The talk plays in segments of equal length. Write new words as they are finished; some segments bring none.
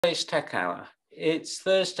Today's Tech Hour. It's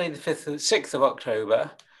Thursday, the 6th of October,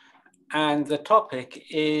 and the topic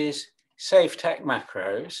is safe tech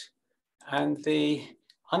macros. And the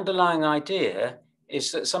underlying idea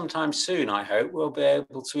is that sometime soon, I hope, we'll be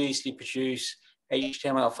able to easily produce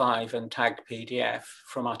HTML5 and tagged PDF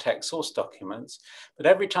from our TeX source documents. But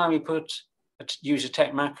every time we use a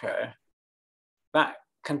tech macro, that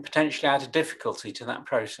can potentially add a difficulty to that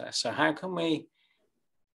process. So how can we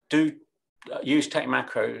use tech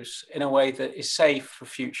macros in a way that is safe for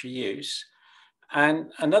future use?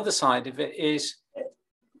 And another side of it is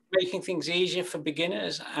making things easier for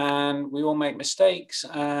beginners, and we all make mistakes,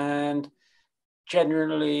 and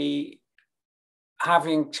generally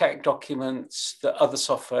having tech documents that other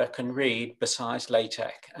software can read besides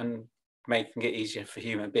LaTeX, and making it easier for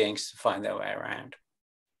human beings to find their way around.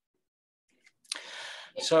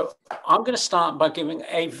 So I'm going to start by giving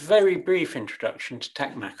a very brief introduction to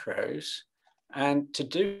tech macros. And to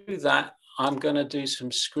do that, I'm going to do some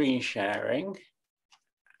screen sharing.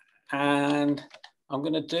 And I'm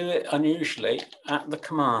going to do it unusually at the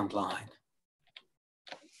command line.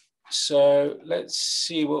 So let's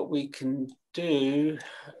see what we can do.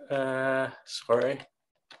 Share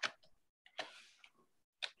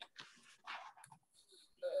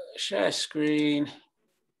screen.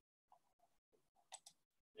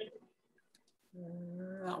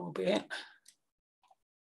 That will be it.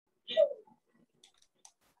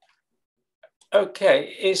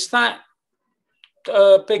 Okay, is that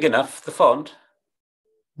big enough, the font?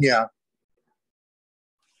 Yeah.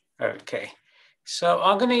 Okay, so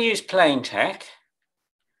I'm going to use plain tech,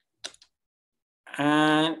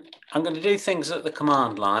 and I'm going to do things at the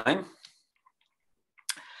command line.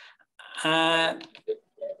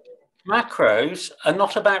 Macros are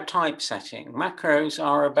not about typesetting. Macros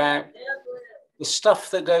are about the stuff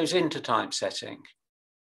that goes into typesetting.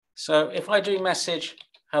 So if I do message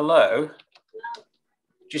hello,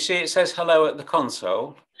 do you see it says hello at the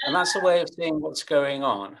console? And that's a way of seeing what's going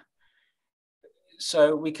on.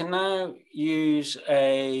 So we can now use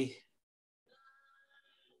a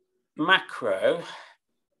macro.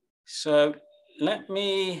 So let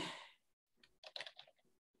me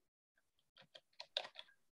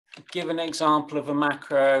give an example of a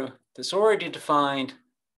macro that's already defined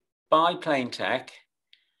by plain tech,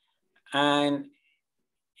 and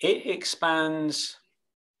it expands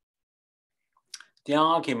the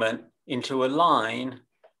argument into a line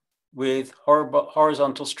with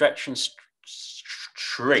horizontal stretch and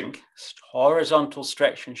shrink,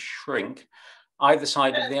 either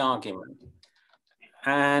side of the argument.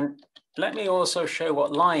 And let me also show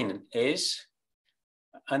what line is.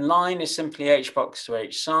 And line is simply hbox to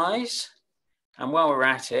h size. And while we're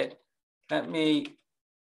at it, let me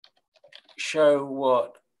show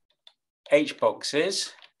what hbox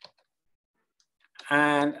is.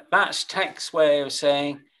 And that's TeX way of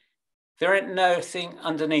saying there ain't nothing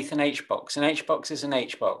underneath an hbox. An hbox is an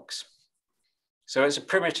hbox. So it's a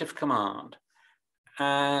primitive command.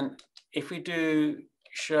 And if we do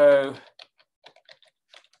show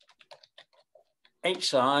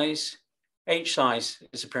hsize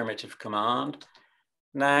is a primitive command.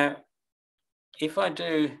 Now, if I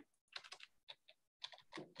do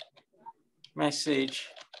message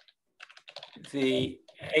the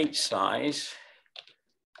hsize,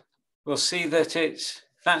 we'll see that it's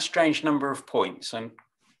that strange number of points, and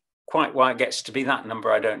quite why it gets to be that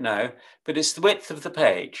number, I don't know, but it's the width of the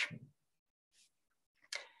page.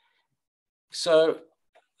 So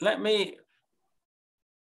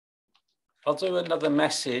I'll do another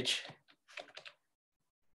message.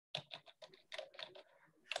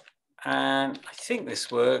 And I think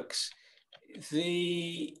this works.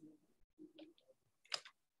 The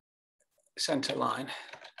center line.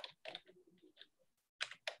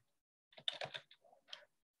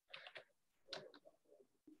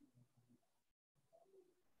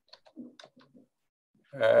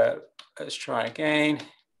 Let's try again.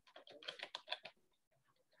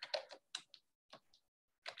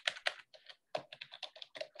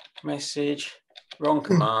 Message, wrong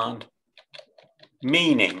command,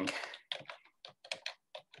 meaning.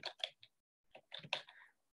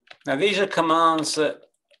 Now, these are commands that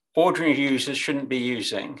ordinary users shouldn't be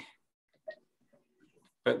using,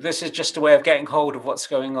 but this is just a way of getting hold of what's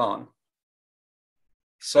going on.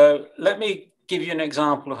 So let me give you an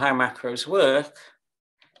example of how macros work.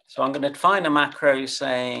 So I'm going to define a macro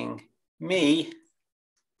saying me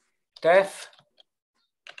def.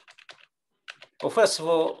 Well, first of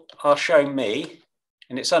all, I'll show me,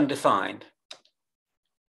 and it's undefined.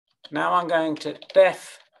 Now I'm going to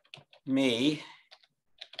def me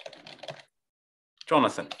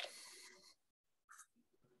Jonathan.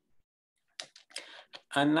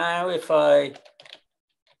 And now if I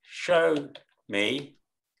show me,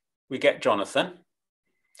 we get Jonathan.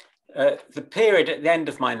 The period at the end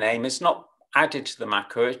of my name is not added to the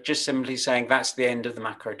macro, it's just simply saying that's the end of the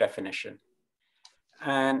macro definition.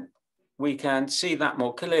 And we can see that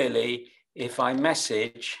more clearly if I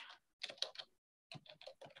message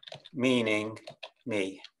meaning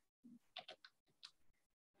me.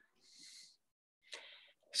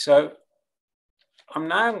 So I'm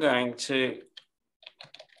now going to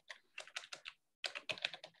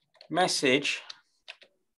message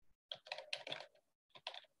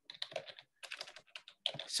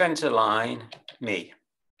centerline me.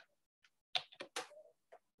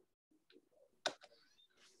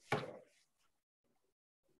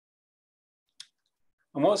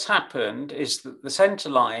 And what's happened is that the center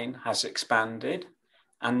line has expanded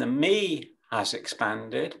and the me has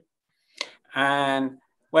expanded. And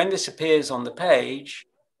when this appears on the page,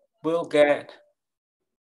 we'll get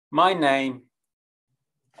my name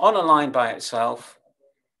on a line by itself,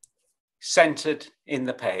 centered in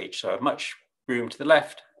the page. So much room to the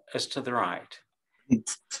left as to the right.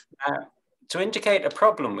 To indicate a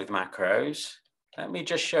problem with macros, let me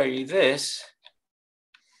just show you this.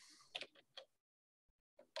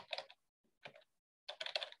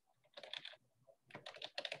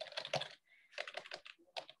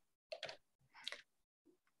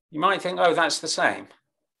 You might think, oh, that's the same.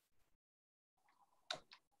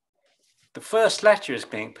 The first letter is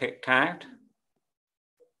being picked out.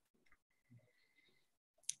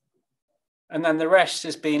 And then the rest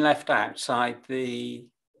is being left outside the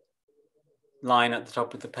line at the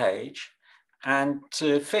top of the page. And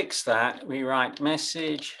to fix that, we write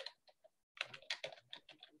message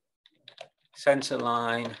center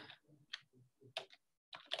line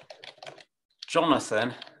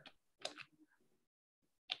Jonathan.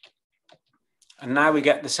 And now we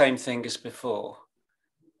get the same thing as before.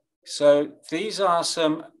 So these are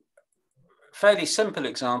some fairly simple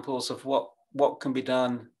examples of what can be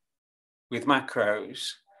done with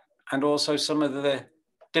macros, and also some of the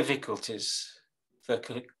difficulties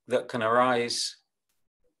that can arise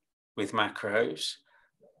with macros.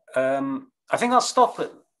 I think I'll stop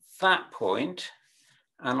at that point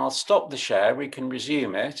and I'll stop the share. We can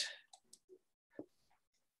resume it.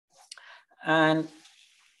 And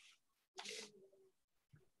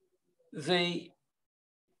the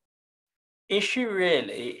issue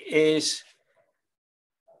really is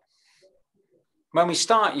when we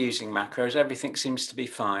start using macros, everything seems to be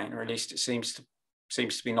fine, or at least it seems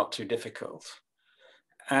to be not too difficult.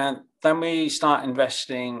 And then we start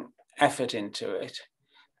investing effort into it.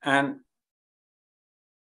 And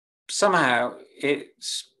somehow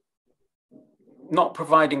it's not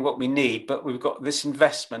providing what we need, but we've got this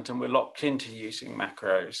investment and we're locked into using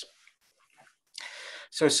macros.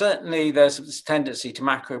 So certainly there's this tendency to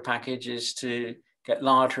macro packages to get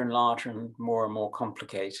larger and larger and more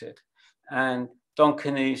complicated. And Don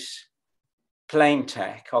Knuth's plain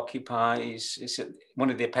TeX occupies, is one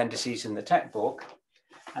of the appendices in the TeX book.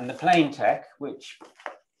 And the plain TeX, which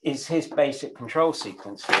is his basic control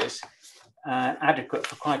sequences, adequate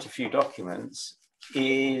for quite a few documents,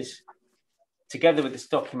 is, together with this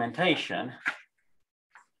documentation,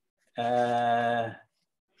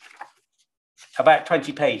 about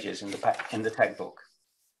 20 pages in the TeX book,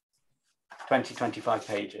 25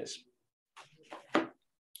 pages.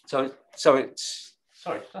 So it's,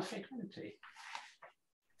 sorry, did I say 20?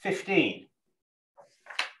 15,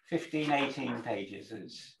 18 pages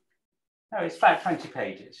is, no, it's about 20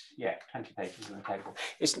 pages. Yeah, 20 pages in the TeX book.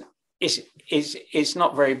 It's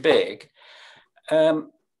not very big.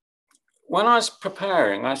 When I was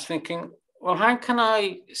preparing, I was thinking, well, how can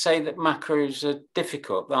I say that macros are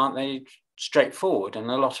difficult? Aren't they straightforward? And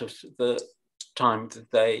a lot of the time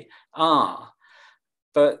that they are.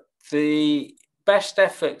 But the best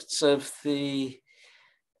efforts of the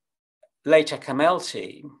LaTeX ML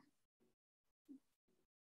team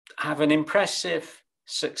have an impressive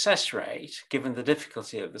success rate, given the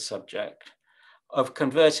difficulty of the subject, of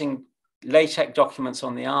converting LaTeX documents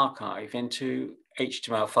on the archive into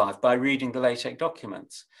HTML5 by reading the LaTeX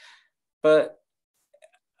documents. But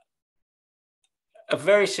a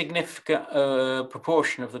very significant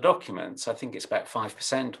proportion of the documents, I think it's about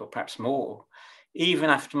 5% or perhaps more, even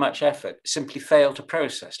after much effort, simply fail to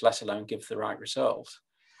process, let alone give the right result.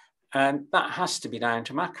 And that has to be down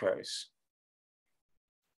to macros.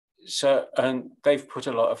 So, and they've put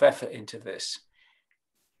a lot of effort into this.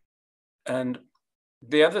 And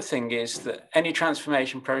the other thing is that any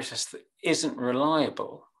transformation process that isn't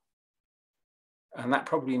reliable, and that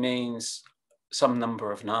probably means some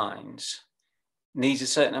number of nines, needs a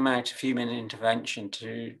certain amount of human intervention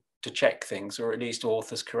to to check things, or at least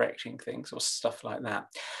authors correcting things or stuff like that.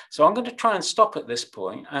 So I'm going to try and stop at this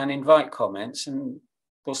point and invite comments, and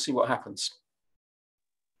we'll see what happens.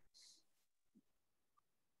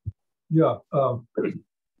 Yeah,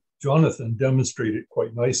 Jonathan demonstrated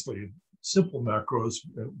quite nicely simple macros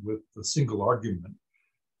with a single argument.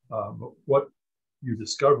 But what you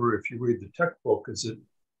discover if you read the textbook is that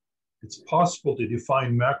it's possible to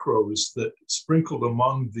define macros that sprinkled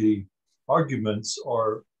among the arguments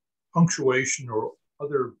are punctuation or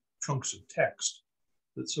other chunks of text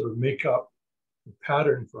that sort of make up the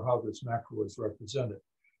pattern for how this macro is represented.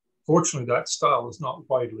 Fortunately, that style is not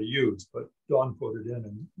widely used, but Don put it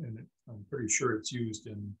in, and I'm pretty sure it's used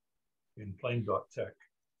in plain.tech.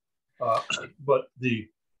 But the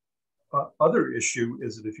other issue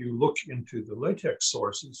is that if you look into the LaTeX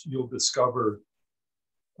sources, you'll discover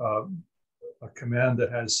a command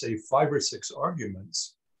that has, say, 5 or 6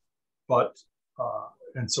 arguments, but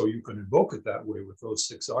and so you can invoke it that way with those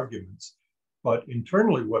 6 arguments. But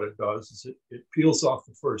internally, what it does is it peels off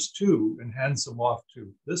the first 2 and hands them off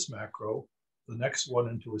to this macro, the next one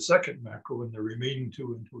into a second macro, and the remaining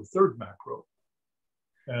 2 into a third macro.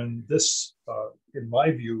 And this, in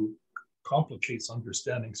my view, complicates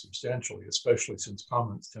understanding substantially, especially since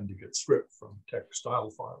comments tend to get stripped from TeX style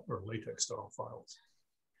file or LaTeX style files.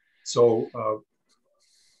 So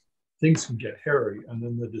things can get hairy. And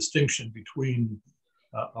then the distinction between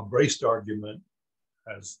a braced argument,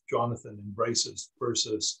 as Jonathan embraces,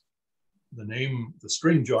 versus the name, the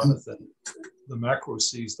string Jonathan, the macro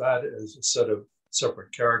sees that as a set of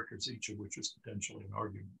separate characters, each of which is potentially an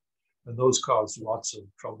argument. And those cause lots of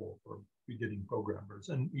trouble for beginning programmers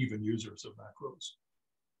and even users of macros.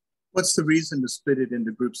 What's the reason to split it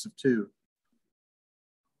into groups of 2?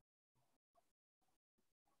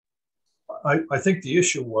 I think the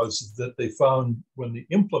issue was that they found when they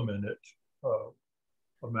implemented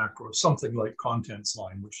a macro, something like contents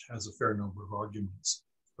line, which has a fair number of arguments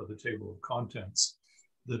for the table of contents,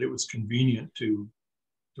 that it was convenient to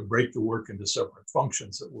break the work into separate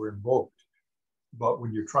functions that were invoked. But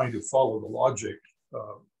when you're trying to follow the logic,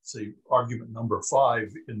 say argument number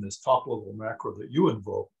 5 in this top level macro that you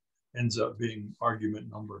invoke ends up being argument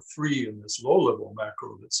number 3 in this low level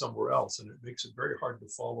macro that's somewhere else. And it makes it very hard to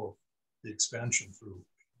follow the expansion through.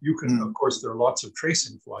 You can, of course, there are lots of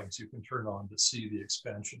tracing flags you can turn on to see the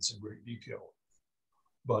expansions in great detail,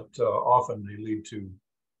 but often they lead to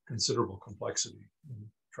considerable complexity in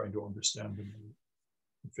trying to understand them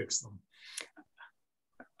and fix them.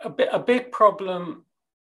 A big problem,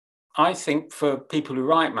 I think, for people who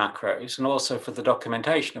write macros and also for the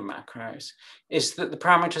documentation of macros is that the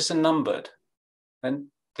parameters are numbered and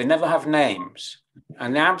they never have names.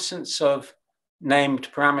 And the absence of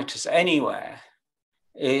named parameters anywhere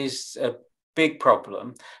is a big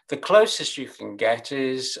problem. The closest you can get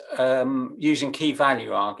is using key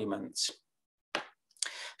value arguments.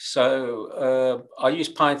 So I use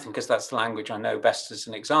Python because that's the language I know best as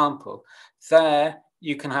an example. There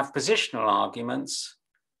you can have positional arguments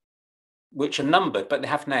which are numbered, but they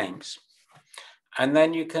have names. And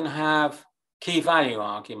then you can have key value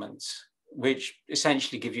arguments, which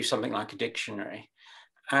essentially give you something like a dictionary.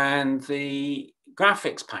 And the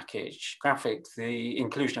graphics package, the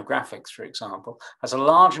inclusion of graphics, for example, has a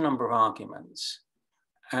large number of arguments.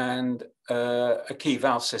 And a key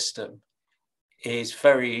val system is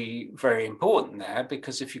very, very important there,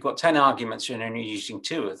 because if you've got 10 arguments and you're only using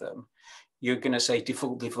 2 of them, you're going to say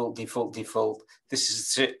default, default, default, default. This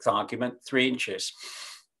is the 6th argument, 3 inches.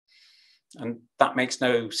 And that makes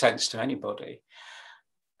no sense to anybody.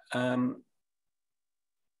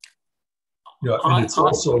 Yeah, and it's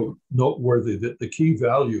also noteworthy that the key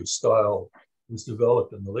value style was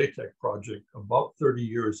developed in the LaTeX project about 30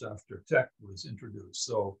 years after TeX was introduced.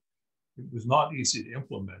 So it was not easy to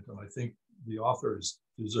implement. And I think the authors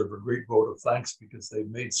deserve a great vote of thanks because they've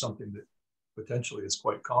made something that potentially is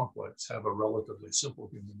quite complex have a relatively simple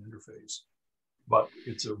human interface. But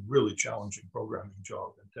it's a really challenging programming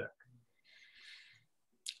job in TeX.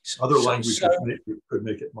 Other languages could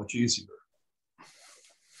make it much easier.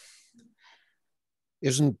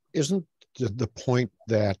 Isn't the point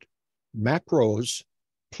that macros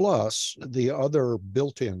plus the other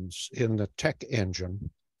built-ins in the TeX engine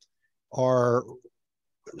are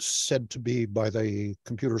said to be by the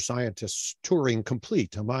computer scientists Turing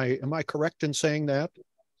complete? Am I correct in saying that?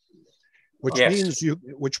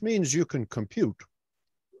 Which means you can compute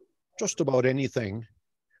just about anything,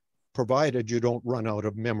 provided you don't run out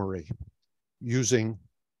of memory using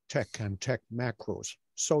TeX and TeX macros.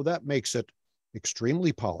 So that makes it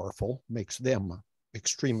extremely powerful, makes them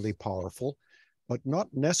extremely powerful, but not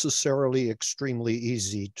necessarily extremely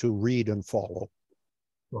easy to read and follow.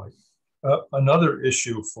 Right. Another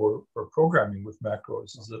issue for programming with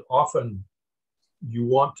macros is that often you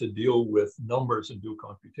want to deal with numbers and do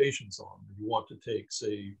computations on them. You want to take,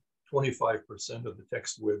 say, 25% of the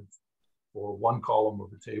text width for one column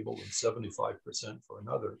of a table and 75% for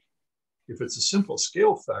another. If it's a simple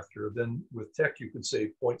scale factor, then with TeX, you could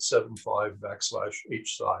say 0.75 /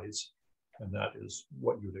 h size, and that is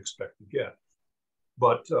what you'd expect to get.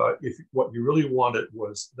 But if what you really wanted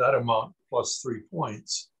was that amount plus 3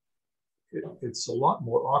 points, it's a lot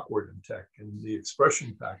more awkward in TeX, and the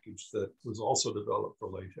expression package that was also developed for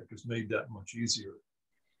LaTeX has made that much easier.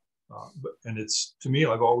 And it's, to me,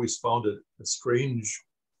 I've always found it a strange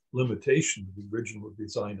limitation of the original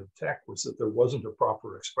design of TeX was that there wasn't a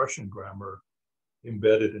proper expression grammar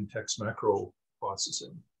embedded in TeX macro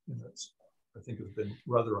processing. And that's, I think, has been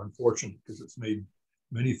rather unfortunate because it's made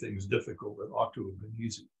many things difficult that ought to have been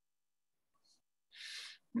easy.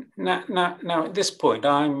 Now at this point,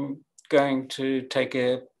 I'm going to take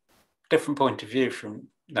a different point of view from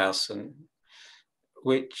Nelson,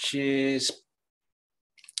 which is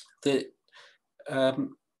that,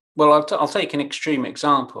 well, I'll take an extreme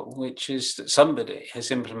example, which is that somebody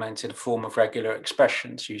has implemented a form of regular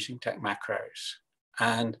expressions using TeX macros.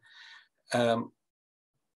 And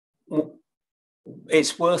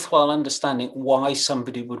it's worthwhile understanding why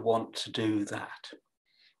somebody would want to do that,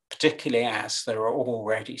 particularly as there are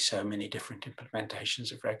already so many different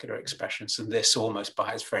implementations of regular expressions, and this almost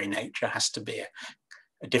by its very nature has to be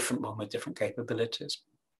a different one with different capabilities.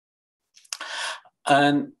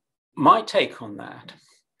 And my take on that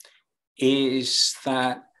is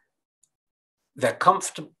that they're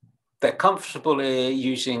comfortable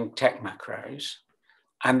using TeX macros,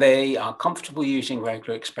 and they are comfortable using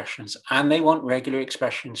regular expressions, and they want regular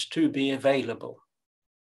expressions to be available.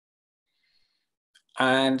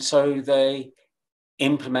 And so they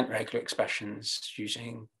implement regular expressions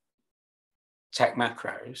using TeX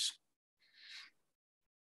macros.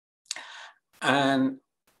 And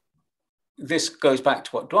this goes back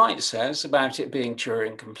to what Dwight says about it being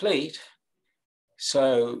Turing complete.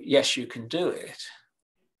 So yes, you can do it.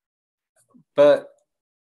 But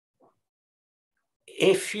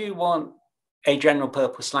if you want a general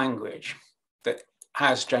purpose language that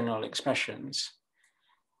has general expressions,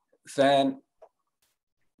 then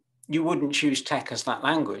you wouldn't choose TeX as that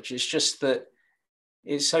language. It's just that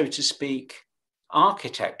it's, so to speak,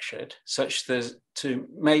 architectured such that to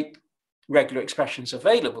make regular expressions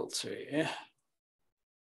available to you,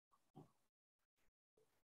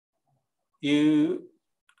 you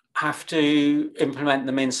have to implement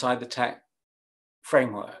them inside the TeX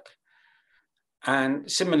framework. And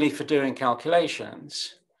similarly for doing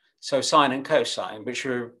calculations, so sine and cosine, which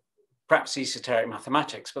are perhaps esoteric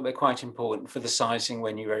mathematics, but they're quite important for the sizing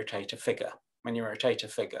when you rotate a figure. When you rotate a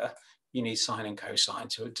figure, you need sine and cosine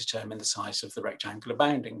to determine the size of the rectangular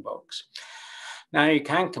bounding box. Now you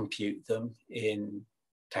can compute them in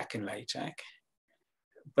TeX and LaTeX,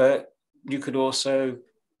 but you could also,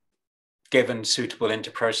 given suitable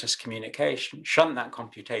inter-process communication, shunt that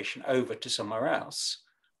computation over to somewhere else,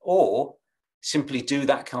 or simply do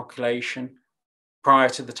that calculation prior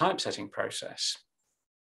to the typesetting process.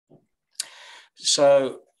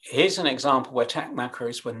 So here's an example where TeX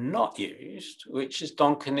macros were not used, which is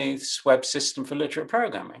Don Knuth's Web System for Literate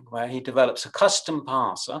Programming, where he develops a custom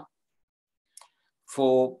parser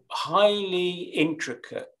for highly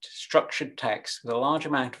intricate structured text with a large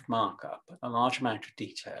amount of markup, a large amount of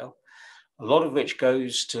detail, a lot of which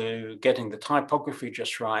goes to getting the typography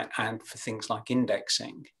just right and for things like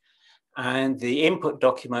indexing. And the input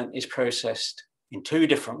document is processed in two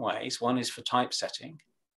different ways. One is for typesetting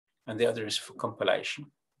and the other is for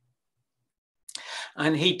compilation.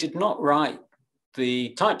 And he did not write the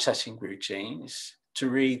typesetting routines to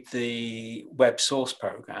read the web source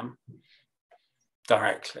program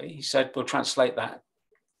directly. He said, we'll translate that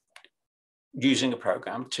using a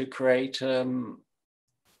program to create a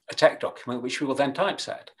TeX document, which we will then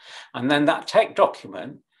typeset. And then that TeX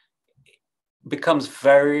document becomes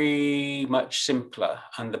very much simpler,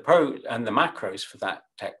 and the macros for that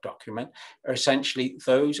TeX document are essentially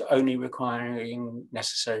those only requiring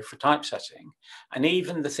necessary for typesetting. And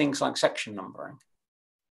even the things like section numbering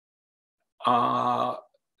are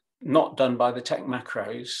not done by the TeX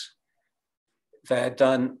macros. They're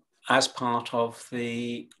done as part of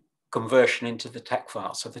the conversion into the TeX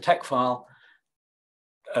file. So the TeX file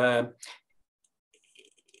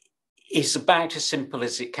is about as simple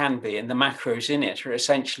as it can be, and the macros in it are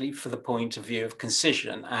essentially for the point of view of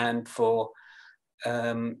concision and for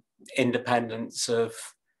independence of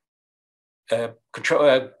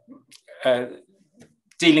control,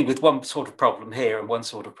 dealing with one sort of problem here and one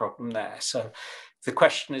sort of problem there. So the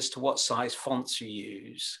question as to what size fonts you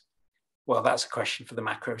use, well, that's a question for the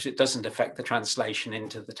macros. It doesn't affect the translation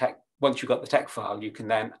into the TeX. Once you've got the TeX file, you can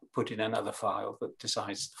then put in another file that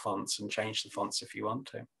decides the fonts and change the fonts if you want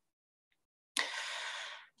to.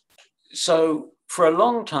 So for a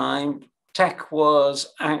long time, TeX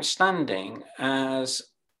was outstanding as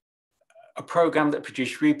a program that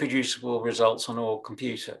produced reproducible results on all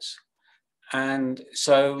computers. And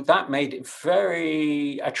so that made it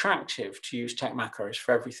very attractive to use TeX macros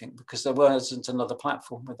for everything, because there wasn't another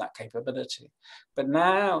platform with that capability. But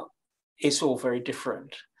now it's all very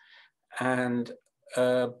different. And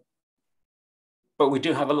but we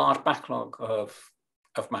do have a large backlog of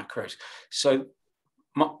macros. So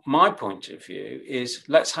my point of view is,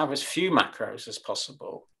 let's have as few macros as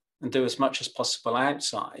possible and do as much as possible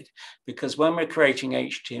outside, because when we're creating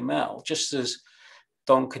HTML, just as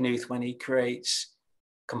Don Knuth, when he creates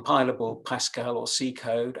compilable Pascal or C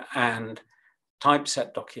code and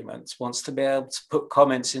typeset documents, wants to be able to put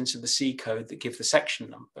comments into the C code that give the section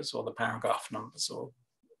numbers or the paragraph numbers or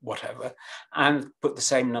whatever, and put the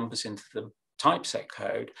same numbers into the typeset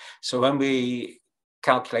code. So when we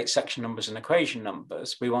calculate section numbers and equation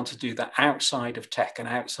numbers, we want to do that outside of TeX and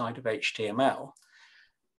outside of HTML,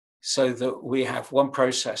 so that we have one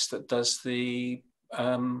process that does the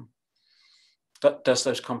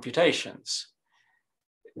those computations.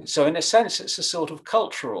 So in a sense, it's a sort of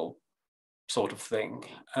cultural sort of thing.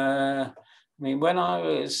 I mean, when I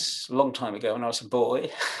was, a long time ago, when I was a boy,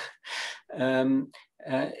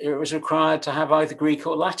 it was required to have either Greek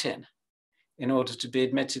or Latin in order to be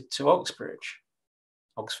admitted to Oxford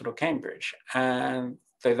or Cambridge. And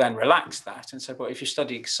they then relaxed that and said, well, if you're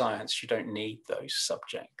studying science, you don't need those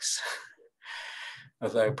subjects.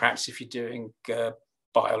 Although perhaps if you're doing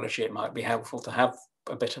biology, it might be helpful to have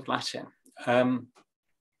a bit of Latin.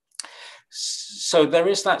 So there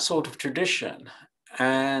is that sort of tradition,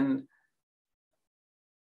 and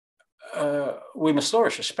we must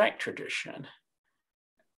always respect tradition,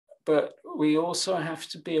 but we also have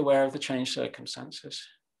to be aware of the changed circumstances.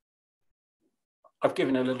 I've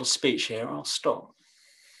given a little speech here, I'll stop.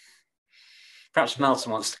 Perhaps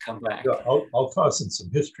Nelson wants to come back. Yeah, I'll toss in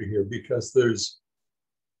some history here, because there's,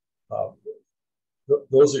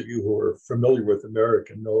 those of you who are familiar with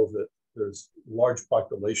America know that there's large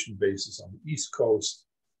population bases on the East Coast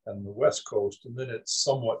and the West Coast, and then it's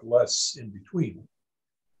somewhat less in between.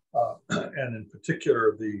 And in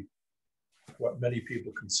particular, what many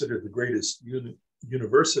people consider the greatest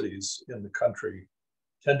universities in the country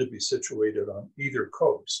tend to be situated on either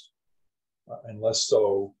coast, and less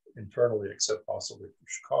so internally, except possibly for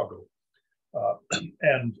Chicago.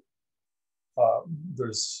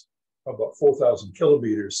 There's about 4,000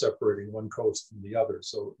 kilometers separating one coast from the other.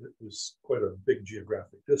 So it was quite a big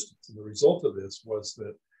geographic distance. And the result of this was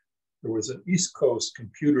that there was an East Coast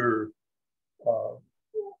computer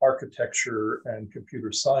architecture and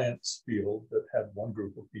computer science field that had one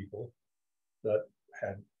group of people that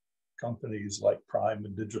had companies like Prime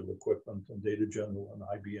and Digital Equipment and Data General and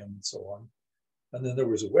IBM and so on. And then there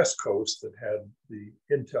was a West Coast that had the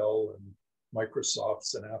Intel and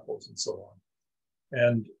Microsofts and Apples and so on.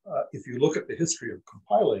 And if you look at the history of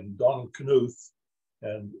compiling, Donald Knuth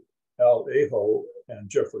and Al Aho and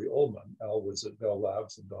Jeffrey Ullman, Al was at Bell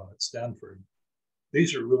Labs and Don at Stanford,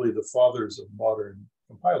 these are really the fathers of modern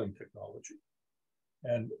compiling technology.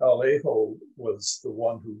 And Al Aho was the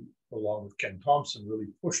one who, along with Ken Thompson, really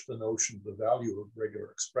pushed the notion of the value of regular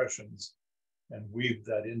expressions and weaved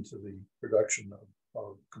that into the production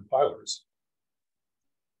of compilers.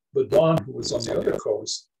 But Don, who was on the other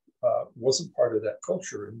coast, wasn't part of that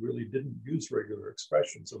culture and really didn't use regular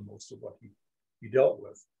expressions in most of what he dealt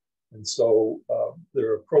with. And so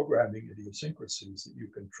there are programming idiosyncrasies that you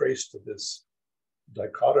can trace to this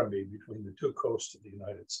dichotomy between the two coasts of the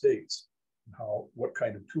United States, and what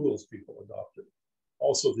kind of tools people adopted.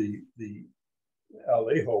 Also, the Al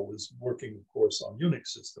Aho was working, of course, on Unix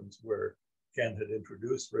systems where Ken had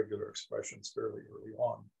introduced regular expressions fairly early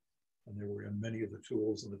on, and they were in many of the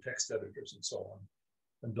tools and the text editors and so on.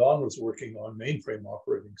 And Don was working on mainframe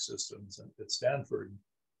operating systems at Stanford,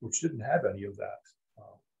 which didn't have any of that.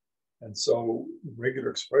 And so regular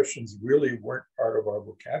expressions really weren't part of our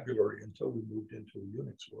vocabulary until we moved into a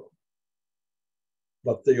Unix world.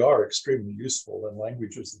 But they are extremely useful, and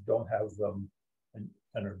languages that don't have them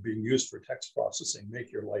and are being used for text processing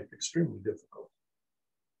make your life extremely difficult.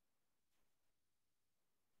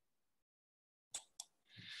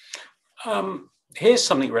 Here's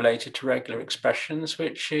something related to regular expressions,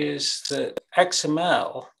 which is that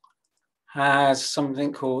XML has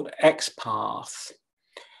something called XPath,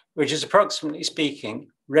 which is, approximately speaking,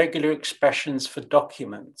 regular expressions for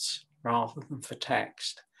documents. rather than for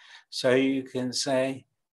text. So you can say,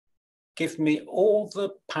 give me all the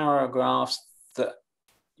paragraphs that,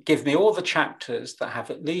 give me all the chapters that have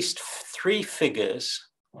at least 3 figures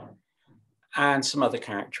and some other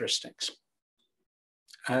characteristics.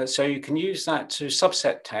 So you can use that to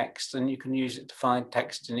subset text, and you can use it to find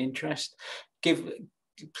text in interest.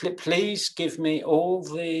 Please give me all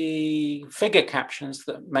the figure captions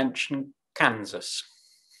that mention Kansas.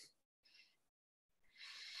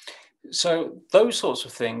 So those sorts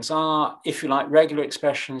of things are, if you like, regular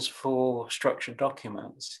expressions for structured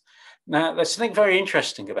documents. Now, there's something very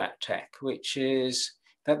interesting about TeX, which is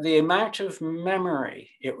that the amount of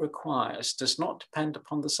memory it requires does not depend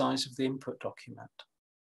upon the size of the input document.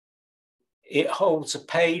 It holds a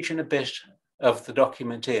page and a bit of the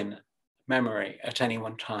document in memory at any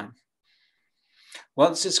one time.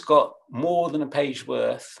 Once it's got more than a page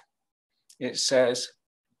worth, it says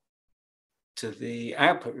to the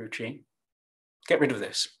output routine, get rid of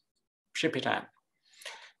this, ship it out.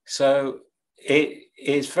 So it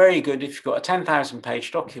is very good if you've got a 10,000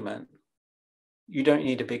 page document. You don't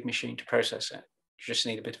need a big machine to process it. You just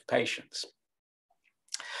need a bit of patience.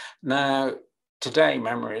 Now, today,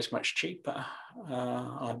 memory is much cheaper.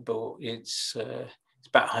 I bought, it's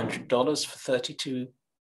about $100 for 32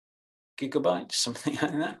 gigabytes, something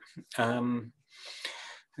like that.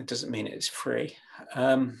 It doesn't mean it's free.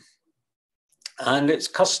 And it's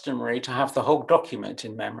customary to have the whole document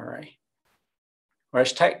in memory,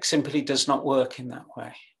 whereas TeX simply does not work in that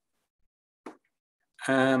way.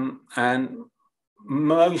 And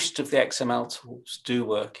most of the XML tools do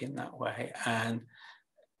work in that way, and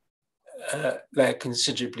they're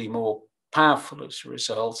considerably more powerful as a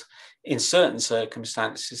result. In certain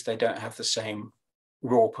circumstances, they don't have the same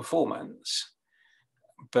raw performance,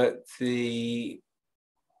 but the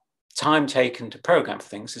time taken to program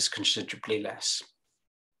things is considerably less.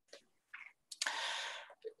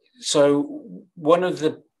 So one of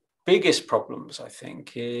the biggest problems, I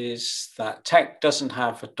think, is that TeX doesn't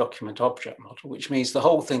have a document object model, which means the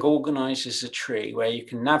whole thing organizes a tree where you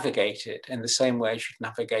can navigate it in the same way as you'd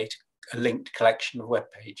navigate a linked collection of web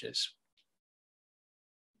pages.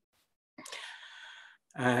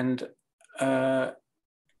 And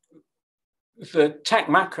the TeX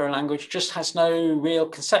macro language just has no real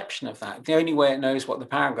conception of that. The only way it knows what the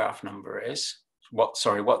paragraph number is, what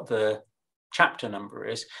the chapter number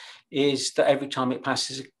is that every time it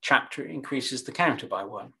passes a chapter, it increases the counter by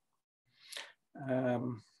 1.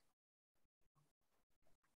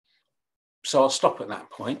 So I'll stop at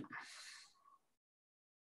that point.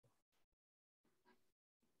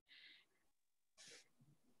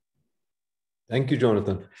 Thank you,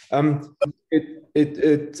 Jonathan.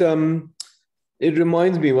 It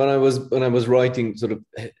reminds me when I was writing sort of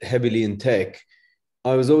heavily in TeX,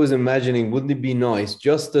 I was always imagining, wouldn't it be nice,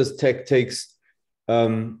 just as TeX takes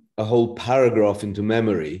a whole paragraph into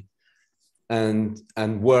memory and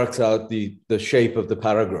works out the shape of the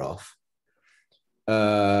paragraph.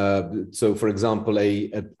 So, for example,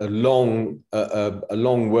 a long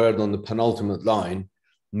word on the penultimate line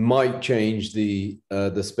might change the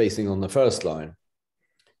spacing on the first line.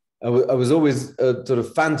 I was always sort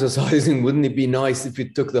of fantasizing, wouldn't it be nice if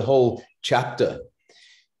you took the whole chapter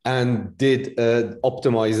and did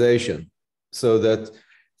optimization so that,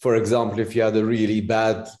 for example, if you had a really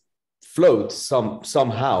bad float,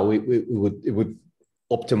 somehow it would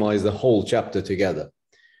optimize the whole chapter together.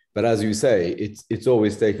 But as you say, it's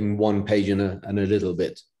always taking 1 page and a little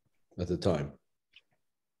bit at a time.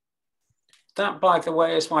 That, by the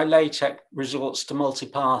way, is why LaTeX resorts to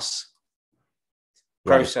multi-pass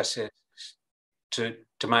processes to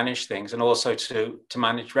manage things, and also to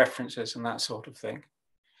manage references and that sort of thing.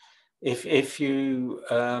 If you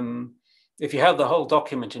have the whole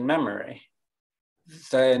document in memory,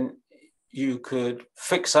 then you could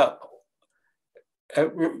fix up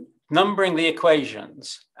numbering the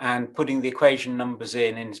equations and putting the equation numbers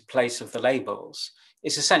in place of the labels.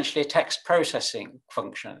 It's essentially a text processing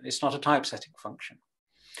function. It's not a typesetting function.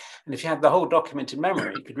 And if you had the whole document in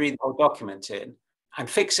memory, you could read the whole document in and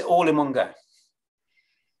fix it all in one go,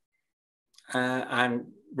 and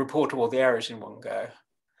report all the errors in one go.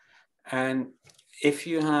 And if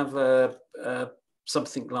you have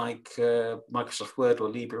something like Microsoft Word or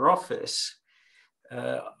LibreOffice,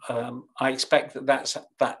 I expect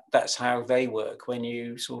that's how they work. When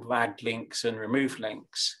you sort of add links and remove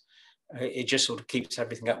links, it just sort of keeps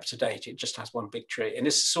everything up to date. It just has one big tree. And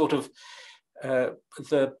it's sort of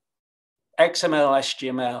the XML,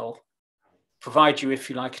 HTML provide you, if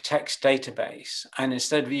you like, a text database. And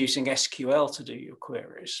instead of using SQL to do your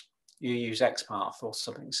queries, you use XPath or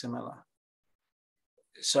something similar.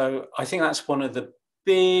 So I think that's one of the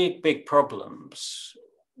big problems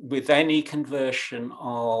with any conversion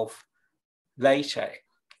of LaTeX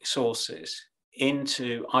sources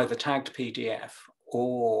into either tagged PDF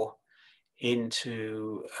or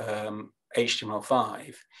into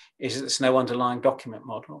HTML5 is that there's no underlying document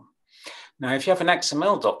model. Now, if you have an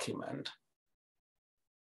XML document,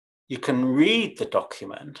 you can read the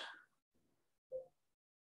document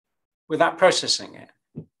without processing it.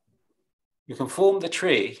 You can form the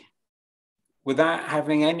tree without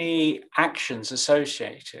having any actions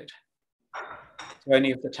associated to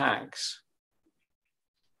any of the tags.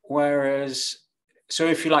 Whereas, so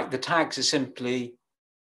if you like, the tags are simply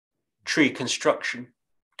tree construction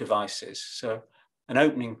devices. So an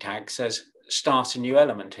opening tag says, start a new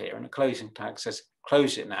element here, and a closing tag says,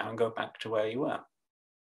 close it now and go back to where you were.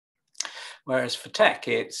 Whereas for TeX,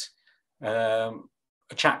 it's a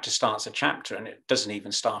chapter starts a chapter, and it doesn't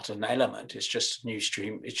even start an element. It's just a new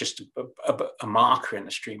stream. It's just a marker in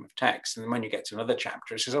the stream of text. And then when you get to another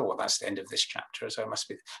chapter, it says, oh, well, that's the end of this chapter. So it must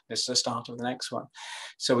be this is the start of the next one.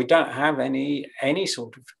 So we don't have any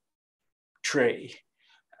sort of tree.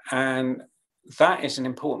 And that is an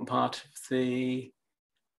important part of the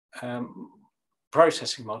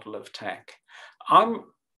processing model of TeX.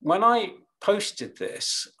 When I posted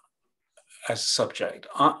this as a subject,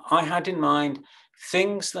 I had in mind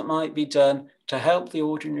things that might be done to help the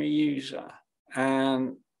ordinary user.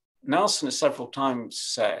 And Nelson has several times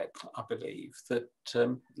said, I believe, that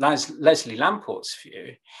Leslie Lamport's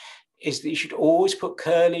view is that you should always put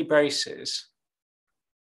curly braces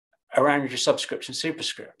around your subscripts and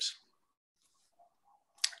superscripts.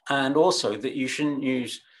 And also that you shouldn't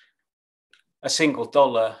use a single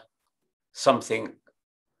dollar something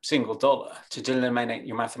single dollar to delineate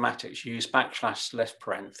your mathematics. You use backslash left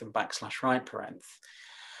parenth and backslash right parenth.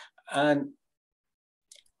 And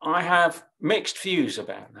I have mixed views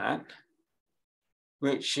about that,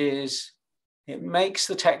 which is it makes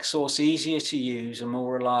the text source easier to use and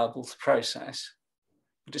more reliable to process,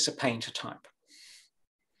 but it's a pain to type.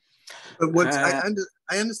 But what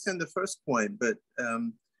I understand the first point, but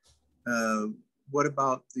what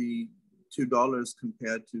about the $2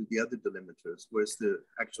 compared to the other delimiters? Where's the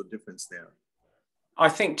actual difference there? I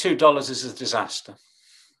think $2 is a disaster,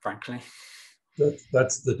 frankly.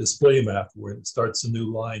 That's the display math where it starts a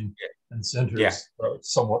new line and centers a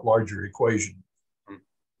somewhat larger equation.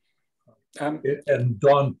 And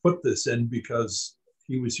Don put this in because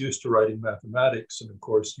he was used to writing mathematics. And of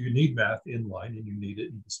course, you need math inline and you need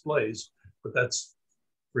it in displays. But that's,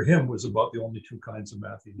 for him, was about the only two kinds of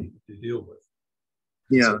math he needed to deal with.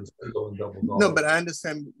 Yeah. So no, but I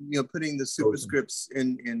understand, putting the superscripts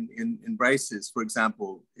in braces, for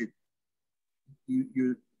example, it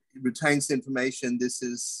retains the information. This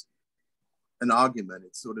is an argument.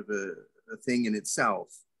 It's sort of a thing in itself.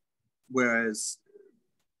 Whereas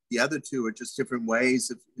the other two are just different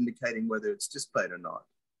ways of indicating whether it's displayed or not.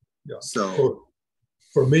 Yeah. So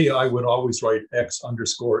for me, I would always write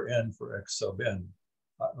X_n for X sub n.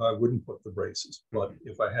 I wouldn't put the braces, but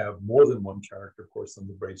if I have more than one character, of course, then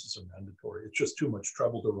the braces are mandatory. It's just too much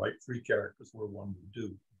trouble to write 3 characters where one would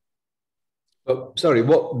do. Oh, sorry,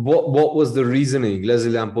 what was the reasoning,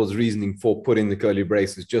 Leslie Lamport's reasoning for putting the curly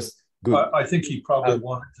braces? Just good. I think he probably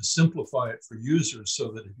wanted to simplify it for users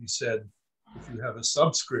so that if he said, if you have a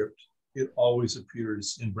subscript, it always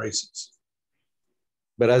appears in braces.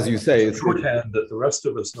 But as you say, it's shorthand that the rest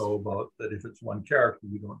of us know about, that if it's one character,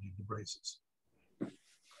 we don't need the braces.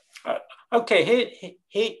 Okay,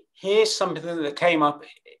 here's something that came up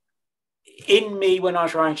in me when I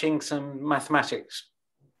was writing some mathematics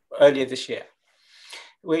earlier this year,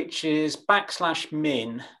 which is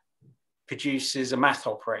 \min produces a math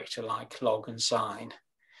operator like log and sine.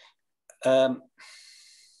 And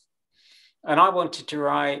I wanted to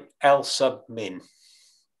write L sub min.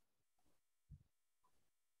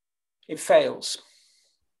 It fails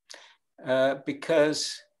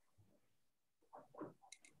because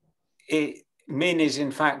min is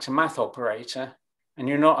in fact a math operator, and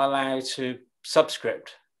you're not allowed to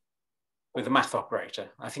subscript with a math operator.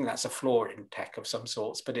 I think that's a flaw in TeX of some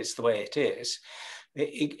sorts, but it's the way it is.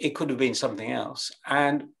 It could have been something else.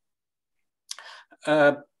 And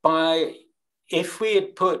if we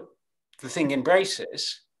had put the thing in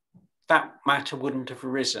braces, that matter wouldn't have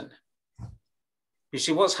arisen. You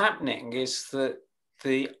see, what's happening is that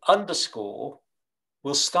the underscore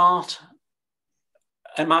will start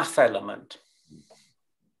a math element.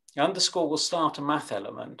 The underscore will start a math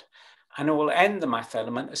element, and it will end the math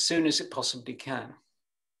element as soon as it possibly can.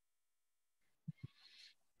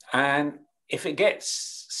 And if it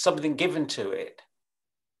gets something given to it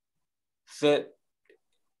that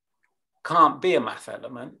can't be a math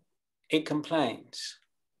element, it complains.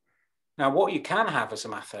 Now, what you can have as a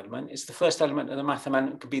math element is the first element of the math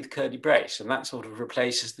element could be the curly brace, and that sort of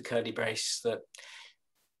replaces the curly brace that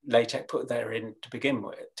LaTeX put there in to begin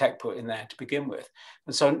with, TeX put in there to begin with.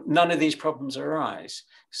 And so none of these problems arise.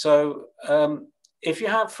 So if you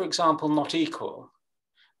have, for example, not equal,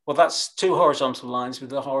 well, that's two horizontal lines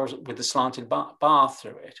with a slanted bar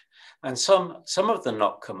through it. And some of the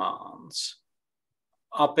not commands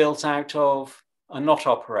are built out of a not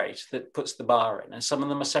operator that puts the bar in, and some of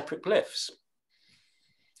them are separate glyphs.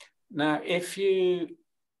 Now, if you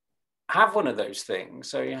have one of those things,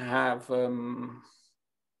 so you have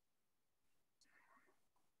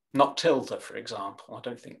not tilde, for example, I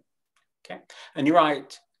don't think, okay, and you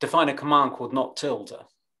define a command called not tilde,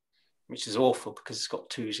 which is awful because it's got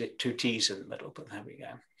two T's in the middle, but there we go.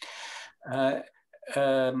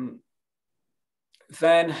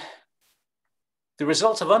 Then the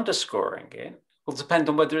result of underscoring it will depend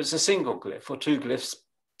on whether it's a single glyph or two glyphs,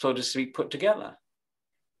 so to speak, put together.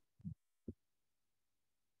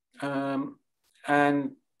 And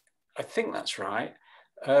I think that's right.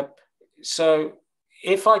 So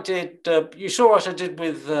if I did, you saw what I did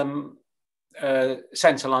with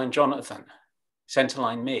centerline Jonathan,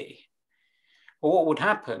 centerline me. Well, what would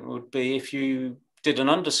happen would be if you did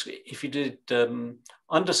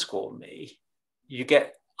underscore me, you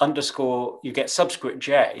get subscript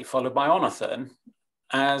J followed by Jonathan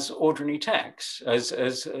as ordinary text, as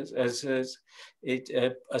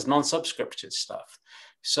non-subscripted stuff.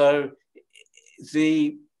 So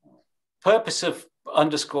the purpose of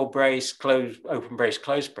underscore brace, close, open brace,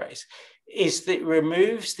 close brace, is that it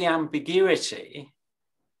removes the ambiguity,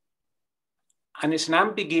 and it's an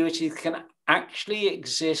ambiguity that can actually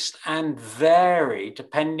exist and vary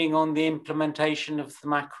depending on the implementation of the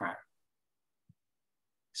macro.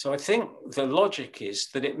 So I think the logic is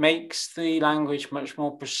that it makes the language much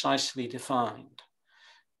more precisely defined,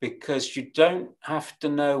 because you don't have to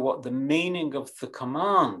know what the meaning of the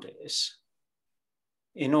command is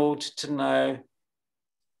in order to know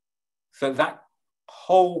that that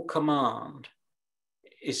whole command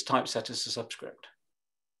is typeset as a subscript.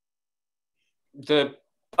 The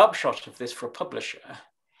upshot of this for a publisher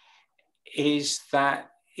is that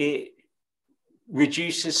it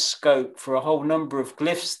reduces scope for a whole number of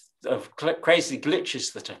glyphs, of crazy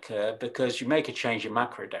glitches that occur because you make a change in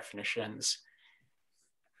macro definitions.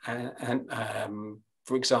 And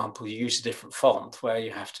for example, you use a different font where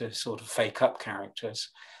you have to sort of fake up characters,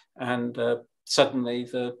 and suddenly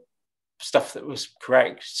the stuff that was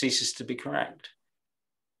correct ceases to be correct.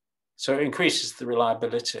 So it increases the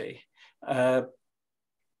reliability.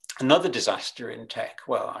 Another disaster in TeX,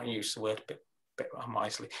 well, I use the word a bit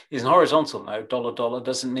unwisely, is in horizontal mode, $$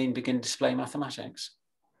 doesn't mean begin display mathematics.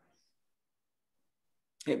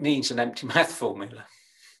 It means an empty math formula.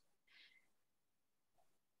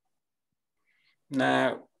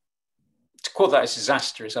 Now, to call that a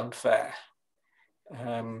disaster is unfair,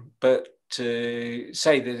 but to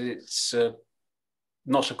say that it's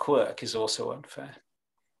not a quirk is also unfair.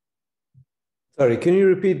 Sorry, can you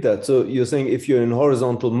repeat that? So you're saying if you're in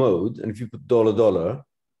horizontal mode and if you put $,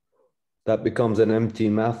 that becomes an empty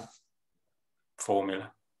math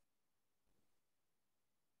formula.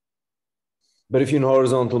 But if you're in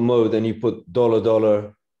horizontal mode and you put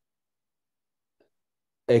 $,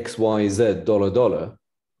 X, Y, Z, $,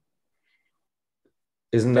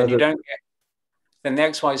 isn't then that you don't get, then the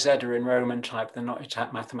X, Y, Z are in Roman type, they're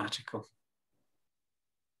not mathematical.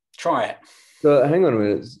 Try it. So hang on a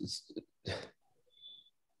minute.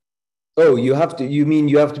 Oh, you mean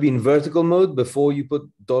you have to be in vertical mode before you put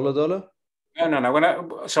 $? No. When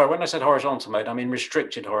I said horizontal mode, I mean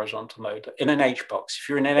restricted horizontal mode in an H box. If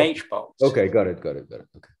you're in an H box. Okay, got it.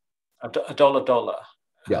 Okay. A $.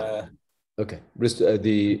 Yeah. Okay.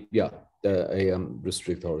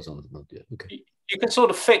 Restrict horizontal mode. Yeah. Okay. You can sort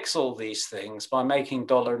of fix all these things by making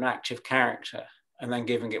 $ an active character and then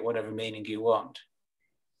giving it whatever meaning you want.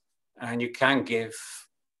 And you can give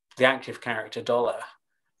the active character $,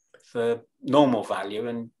 the normal value,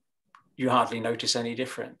 and you hardly notice any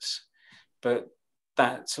difference. But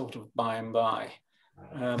that's sort of by and by.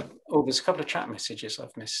 There's a couple of chat messages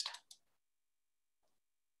I've missed.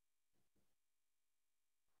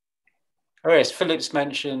 Oh yes, Philip's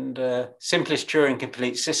mentioned simplest Turing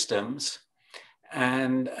complete systems,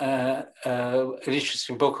 and an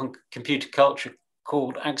interesting book on computer culture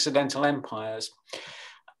called Accidental Empires.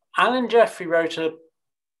 Alan Jeffrey wrote an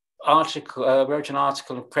article and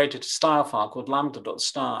created a style file called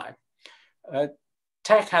lambda.sty.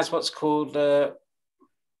 TeX has what's called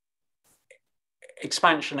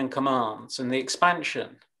expansion and commands, and the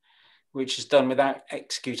expansion, which is done without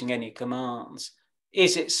executing any commands,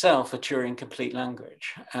 is itself a Turing complete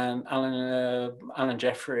language. And Alan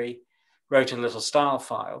Jeffrey wrote a little style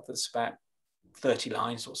file that's about 30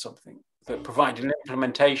 lines or something that provided an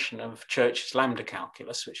implementation of Church's lambda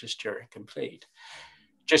calculus, which is Turing complete,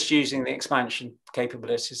 just using the expansion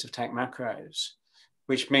capabilities of TeX macros,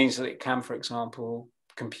 which means that it can, for example,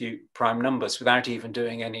 compute prime numbers without even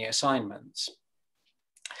doing any assignments.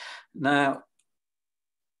 Now,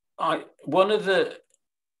 one of the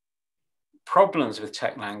problems with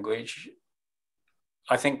TeX language,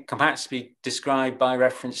 I think, can perhaps be described by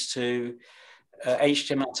reference to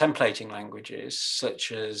HTML templating languages,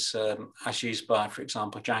 such as used by, for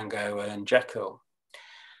example, Django and Jekyll,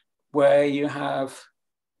 where you have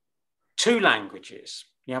two languages.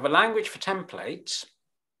 You have a language for templates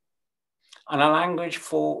and a language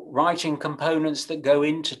for writing components that go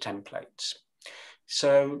into templates.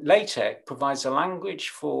 So LaTeX provides a language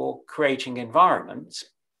for creating environments,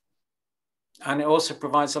 and it also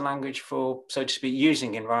provides a language for, so to speak,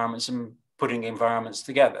 using environments and putting environments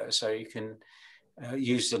together. So you can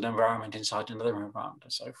use an environment inside another environment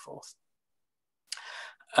and so forth.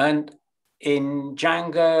 And in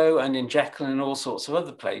Django and in Jekyll and all sorts of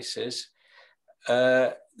other places,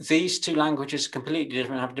 these two languages are completely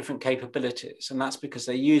different, have different capabilities. And that's because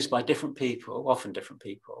they're used by different people, often different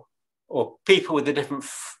people, or people with a different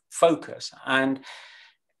focus and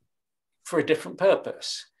for a different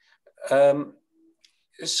purpose. So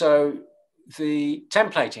the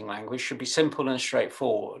templating language should be simple and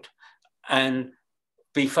straightforward and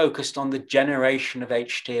be focused on the generation of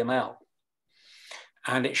HTML.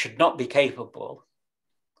 And it should not be capable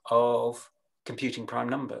of computing prime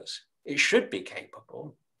numbers. It should be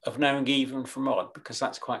capable of knowing even from odd, because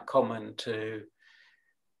that's quite common to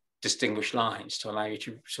distinguish lines, to allow you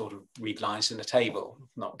to sort of read lines in a table,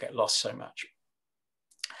 not get lost so much.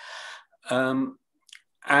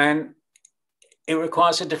 And it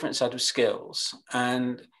requires a different set of skills.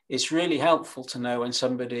 And it's really helpful to know when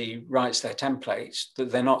somebody writes their templates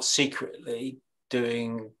that they're not secretly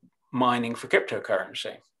doing mining for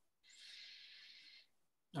cryptocurrency.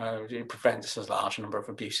 It prevents a large number of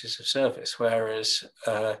abuses of service, whereas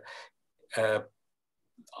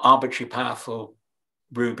arbitrary powerful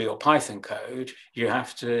Ruby or Python code, you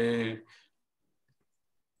have to,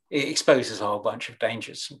 it exposes a whole bunch of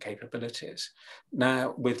dangers and capabilities.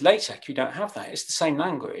 Now, with LaTeX, you don't have that. It's the same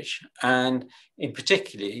language. And in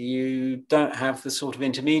particular, you don't have the sort of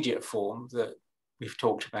intermediate form that we've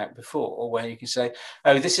talked about before, where you can say,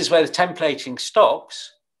 oh, this is where the templating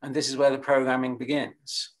stops, and this is where the programming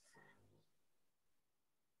begins.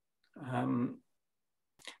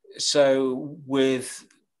 So with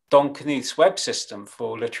Don Knuth's web system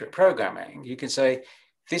for literate programming, you can say,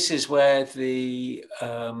 this is where the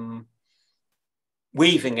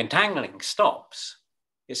weaving and tangling stops.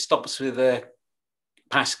 It stops with a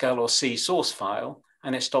Pascal or C source file,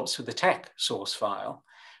 and it stops with the TeX source file.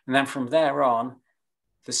 And then from there on,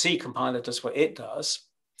 the C compiler does what it does,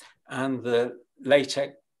 and the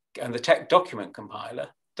LaTeX and the TeX document compiler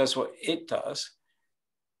does what it does.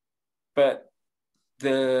 But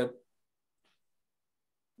the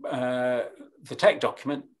TeX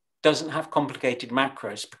document doesn't have complicated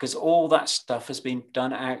macros because all that stuff has been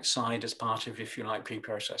done outside as part of, if you like,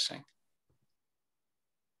 pre-processing.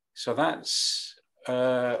 So that's,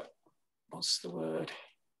 what's the word?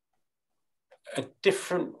 A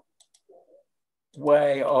different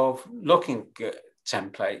way of looking at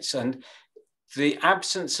templates, and the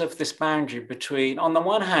absence of this boundary between, on the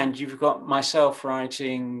one hand, you've got myself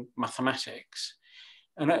writing mathematics,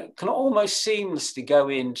 and it can almost seamlessly go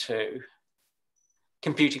into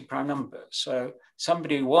computing prime numbers. So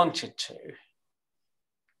somebody who wanted to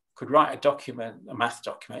could write a document, a math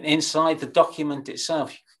document. Inside the document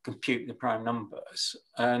itself, you could compute the prime numbers.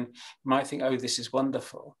 And you might think, oh, this is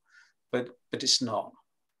wonderful, but it's not.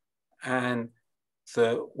 And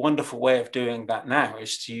the wonderful way of doing that now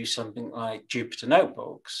is to use something like Jupyter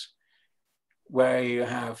Notebooks, where you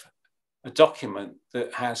have a document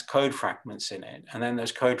that has code fragments in it. And then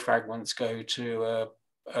those code fragments go to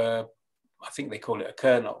I think they call it a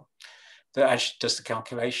kernel that actually does the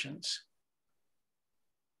calculations.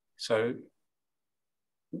 So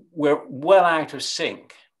we're well out of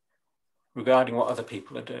sync regarding what other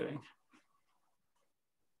people are doing.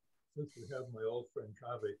 Since we have my old friend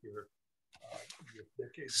Kaveh here,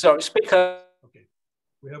 So speak up. Okay.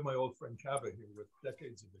 We have my old friend Kaveh here with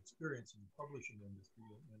decades of experience in the publishing industry.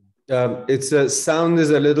 And its sound is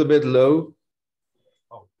a little bit low.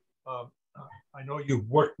 Oh, I know you've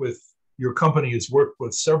worked with, your company has worked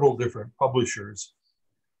with several different publishers,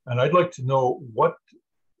 and I'd like to know what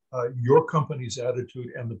your company's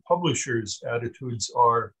attitude and the publishers' attitudes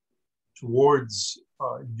are towards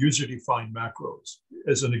user-defined macros.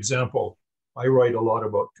 As an example, I write a lot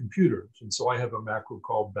about computers. And so I have a macro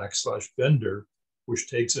called \vendor, which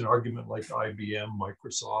takes an argument like IBM,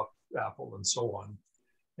 Microsoft, Apple, and so on.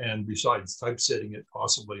 And besides typesetting it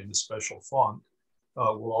possibly in a special font,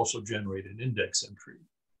 will also generate an index entry.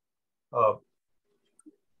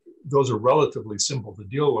 Those are relatively simple to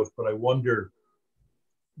deal with, but I wonder,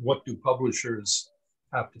 what do publishers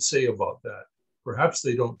have to say about that? Perhaps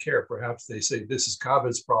they don't care. Perhaps they say, this is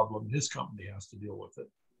Kava's problem. His company has to deal with it.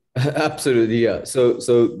 Absolutely, yeah. So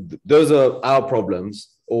those are our problems,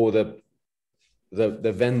 or the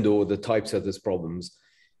vendor, the typesetter's problems.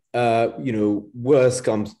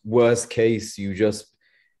 Worst case, you just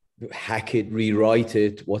hack it, rewrite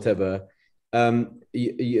it, whatever. With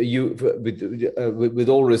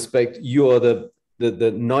all respect, you are the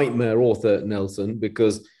nightmare author, Nelson,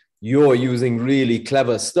 because you're using really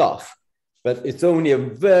clever stuff, but it's only a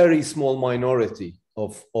very small minority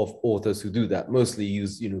of authors who do that. Mostly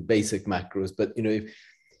use basic macros, but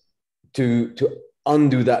to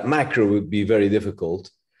undo that macro would be very difficult.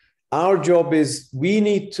 Our job is,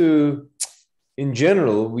 in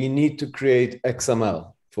general, we need to create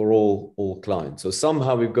XML for all clients. So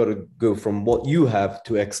somehow we've got to go from what you have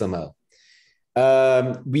to XML.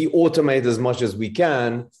 We automate as much as we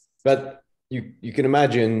can, but you can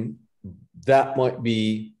imagine that would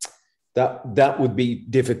be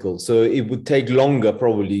difficult. So it would take longer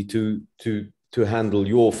probably to handle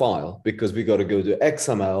your file, because we got to go to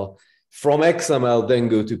XML. From XML, then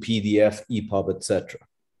go to PDF, EPUB, etc.,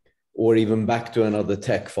 or even back to another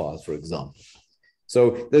TeX file, for example.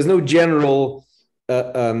 So there's no general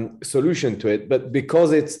solution to it, but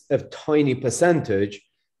because it's a tiny percentage,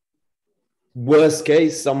 worst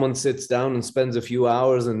case, someone sits down and spends a few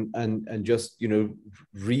hours and just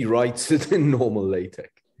rewrites it in normal LaTeX.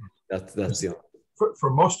 That's the for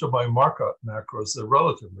most of my markup macros, they're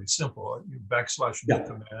relatively simple. You \new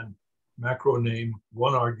command, macro name,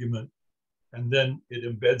 one argument, and then it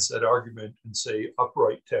embeds that argument in, say,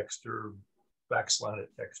 upright text or backslanted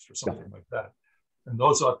text or something like that. And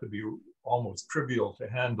those ought to be almost trivial to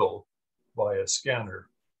handle by a scanner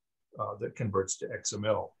that converts to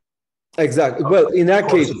XML. Exactly. Well, in that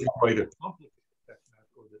case, if you write a complicated text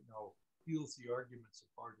macro that now peels the arguments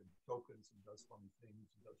apart into tokens and does funny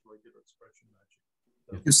things and does regular expression matching.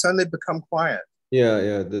 You suddenly become quiet.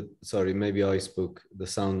 Yeah. Sorry, maybe I spoke. The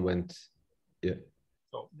sound went. Yeah.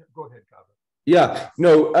 So go ahead, Kava. Yeah.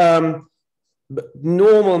 No.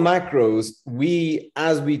 Normal macros.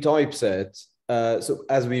 As we typeset. So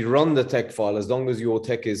as we run the TeX file, as long as your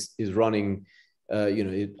TeX is running,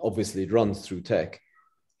 it obviously runs through TeX.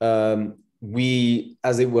 We,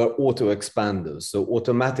 as it were, auto expanders. So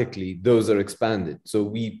automatically those are expanded. So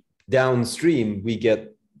we downstream we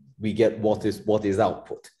get what is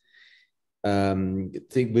output.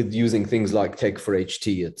 With using things like TeX for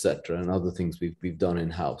HT, etc., and other things we've done in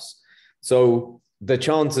house. So the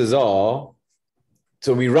chances are.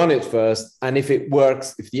 So we run it first, and if it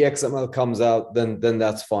works, if the XML comes out, then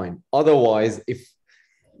that's fine. Otherwise,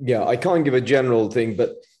 I can't give a general thing,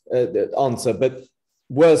 but answer. But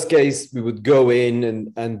worst case, we would go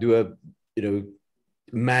in and do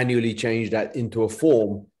manually change that into a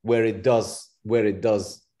form where it does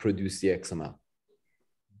produce the XML.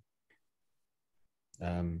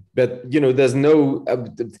 But there's no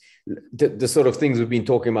the sort of things we've been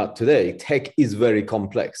talking about today. TeX is very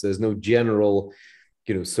complex. There's no general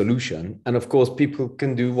solution, and of course people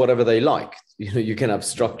can do whatever they like. You can have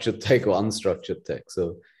structured TeX or unstructured TeX.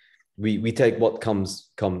 So we take what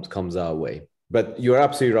comes our way. But you're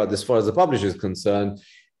absolutely right. As far as the publisher is concerned,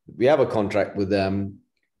 we have a contract with them.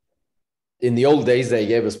 In the old days, they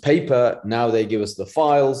gave us paper. Now they give us the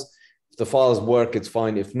files. If the files work, it's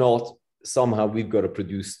fine. If not, somehow we've got to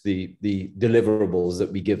produce the deliverables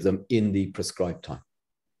that we give them in the prescribed time.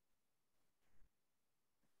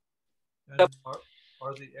 And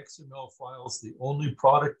are the XML files the only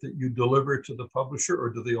product that you deliver to the publisher, or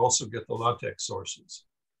do they also get the LaTeX sources?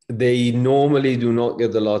 They normally do not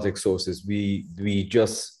get the LaTeX sources. We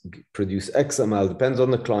just produce XML, depends on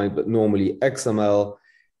the client, but normally XML,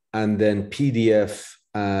 and then PDF,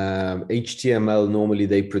 HTML, normally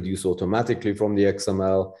they produce automatically from the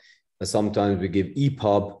XML. Sometimes we give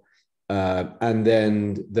EPUB, and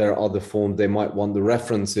then there are other forms. They might want the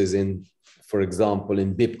references in, for example,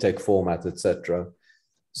 in BibTeX format, etc.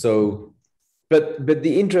 So, but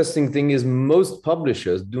the interesting thing is most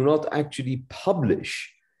publishers do not actually publish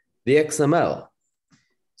the XML.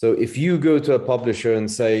 So if you go to a publisher and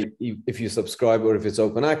say, if you subscribe or if it's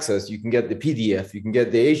open access, you can get the PDF, you can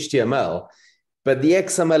get the HTML, but the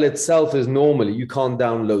XML itself is normally, you can't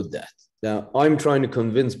download that. Now, I'm trying to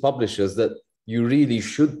convince publishers that you really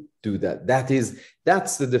should do that.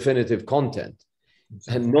 That's the definitive content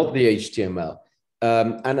and not the HTML.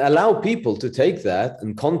 And allow people to take that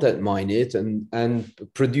and content mine it and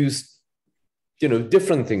produce,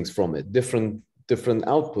 different things from it, different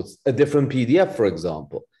outputs, a different PDF, for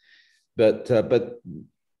example. But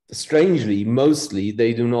strangely, mostly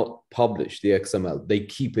they do not publish the XML. They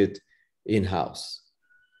keep it in-house.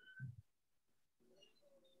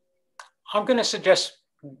 I'm going to suggest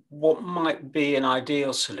what might be an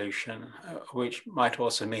ideal solution, which might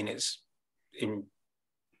also mean it's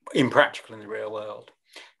impractical in the real world,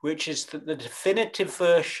 which is that the definitive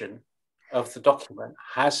version of the document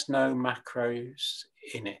has no macros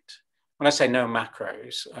in it. When I say no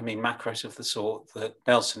macros, I mean macros of the sort that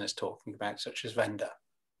Nelson is talking about, such as vendor.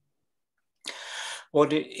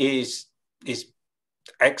 What it is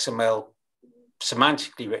XML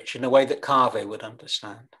semantically rich in a way that Carve would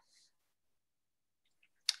understand.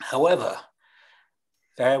 However,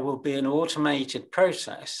 there will be an automated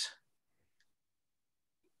process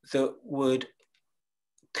that would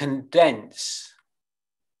condense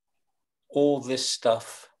all this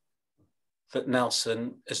stuff that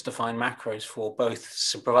Nelson has defined macros for,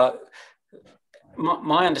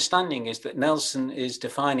 my understanding is that Nelson is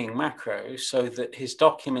defining macros so that his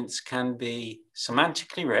documents can be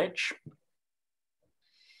semantically rich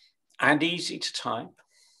and easy to type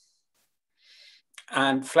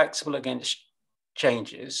and flexible against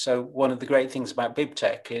changes. So one of the great things about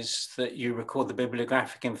BibTeX is that you record the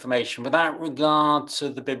bibliographic information without regard to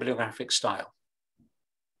the bibliographic style.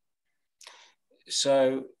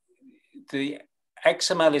 So the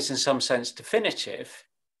XML is in some sense definitive,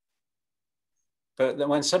 but then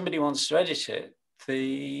when somebody wants to edit it,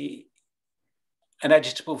 an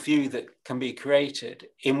editable view that can be created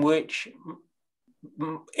in which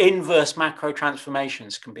inverse macro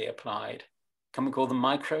transformations can be applied. Can we call them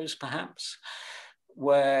micros, perhaps?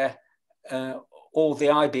 Where all the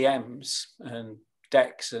IBMs and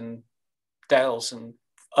TeX and Dells and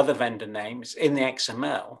other vendor names in the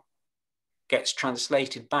XML gets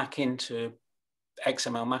translated back into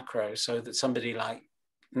XML macros so that somebody like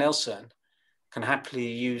Nelson can happily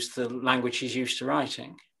use the language he's used to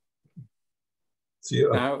writing. See,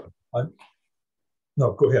 now,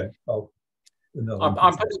 no, go ahead.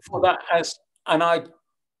 I'm putting for that as an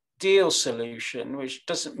ideal solution, which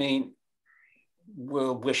doesn't mean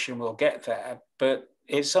we'll wish and we'll get there, but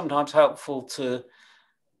it's sometimes helpful to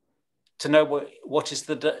know what is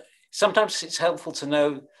sometimes it's helpful to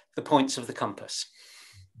know the points of the compass,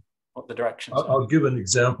 what the directions are. I'll give an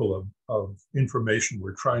example of information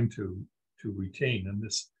we're trying to retain. And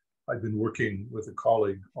this, I've been working with a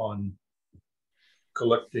colleague on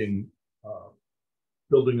collecting,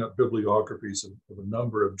 building up bibliographies of a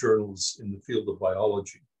number of journals in the field of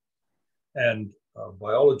biology. And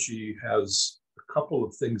biology has a couple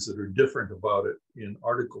of things that are different about it in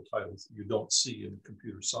article titles that you don't see in a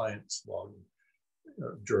computer science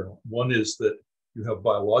journal. One is that you have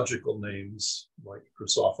biological names like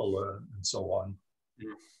Drosophila and so on,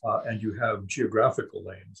 and you have geographical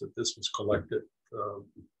names. That this was collected,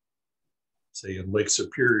 say, in Lake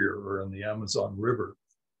Superior or in the Amazon River.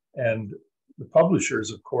 And the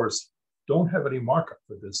publishers, of course, don't have any markup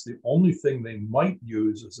for this. The only thing they might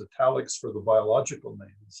use is italics for the biological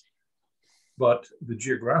names. But the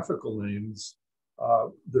geographical names,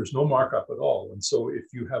 there's no markup at all. And so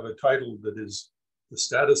if you have a title that is the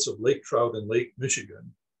status of lake trout in Lake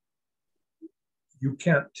Michigan, you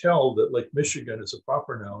can't tell that Lake Michigan is a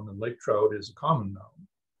proper noun and lake trout is a common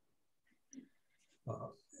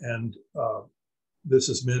noun. This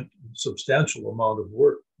has meant a substantial amount of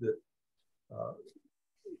work that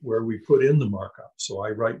where we put in the markup. So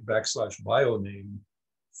I write \bioname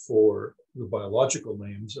for the biological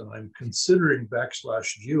names, and I'm considering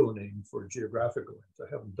 \geoname for geographical names. I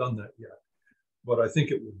haven't done that yet, but I think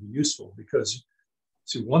it would be useful because,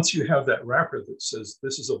 see, once you have that wrapper that says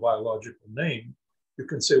this is a biological name, you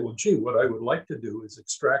can say, well, gee, what I would like to do is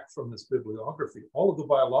extract from this bibliography all of the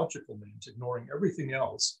biological names, ignoring everything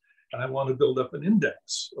else, and I want to build up an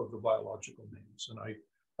index of the biological names. And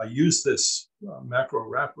I use this macro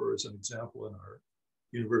wrapper as an example in our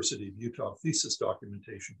University of Utah thesis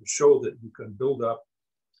documentation to show that you can build up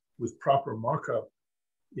with proper markup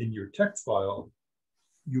in your TeX file.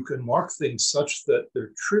 You can mark things such that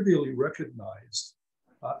they're trivially recognized,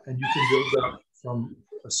 and you can build up from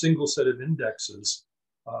a single set of indexes,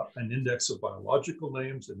 an index of biological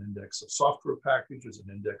names, an index of software packages, an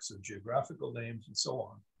index of geographical names, and so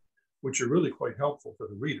on, which are really quite helpful for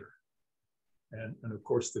the reader. And of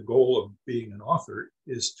course, the goal of being an author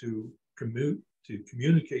is to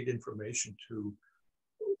communicate information to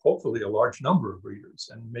hopefully a large number of readers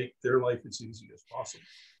and make their life as easy as possible.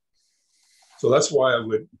 So that's why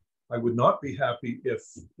I would not be happy if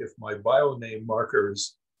my bio name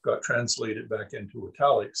markers got translated back into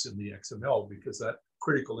italics in the XML, because that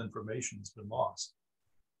critical information has been lost.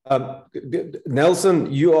 Nelson,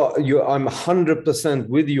 I'm 100%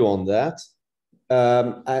 with you on that.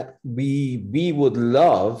 We would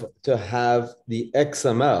love to have the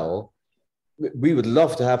XML. We would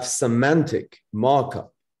love to have semantic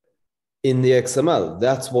markup in the XML.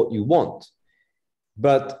 That's what you want.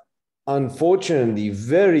 But unfortunately,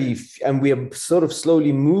 and we are sort of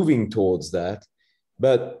slowly moving towards that,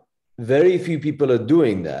 but very few people are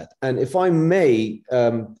doing that. And if I may,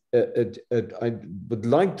 I would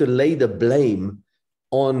like to lay the blame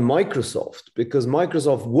on Microsoft, because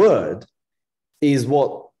Microsoft Word is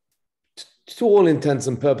what, to all intents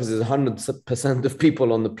and purposes, 100% of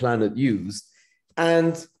people on the planet use.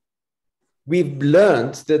 And we've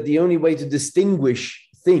learned that the only way to distinguish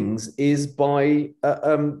things is by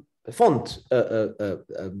font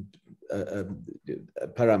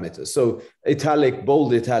parameters. So italic,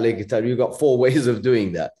 bold, italic, you've got 4 ways of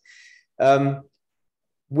doing that.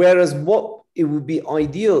 Whereas what it would be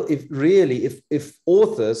ideal if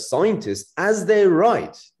authors, scientists, as they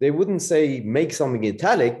write, they wouldn't say make something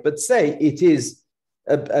italic, but say it is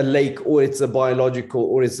a lake, or it's a biological,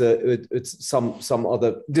 or it's some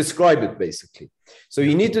other, describe it basically. So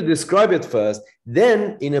you need to describe it first,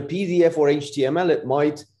 then in a PDF or HTML, it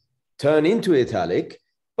might turn into italic,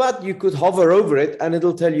 but you could hover over it and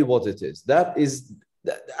it'll tell you what it is. That is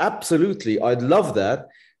absolutely, I'd love that.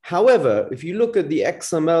 However, if you look at the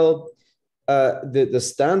XML, the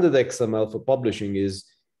standard XML for publishing is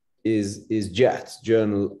JAT,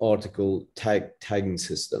 Journal Article Tagging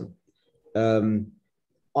System.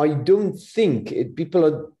 I don't think people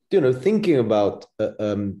are, thinking about.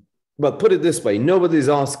 But put it this way: nobody's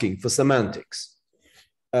asking for semantics.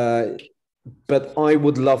 But I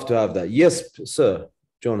would love to have that. Yes, sir,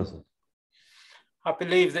 Jonathan. I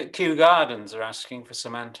believe that Kew Gardens are asking for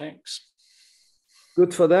semantics.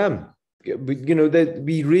 Good for them. That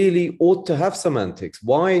we really ought to have semantics.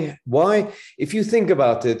 Why? If you think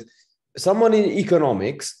about it, someone in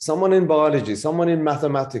economics, someone in biology, someone in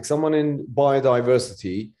mathematics, someone in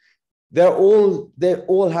biodiversity, they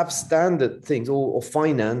all have standard things, or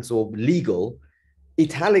finance or legal.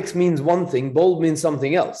 Italics means one thing, bold means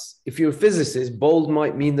something else. If you're a physicist, bold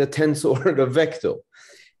might mean the tensor or the vector.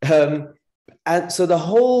 And so the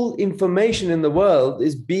whole information in the world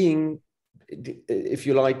is being, if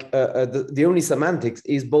you like, the only semantics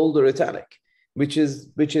is bold or italic, which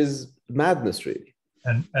is madness, really.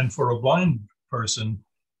 And for a blind person,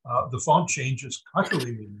 the font change is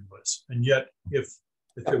utterly meaningless. And yet, if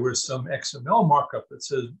there was some XML markup that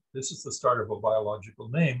says this is the start of a biological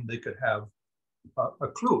name, they could have a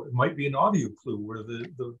clue. It might be an audio clue where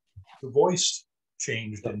the voice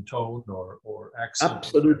changed in tone or accent.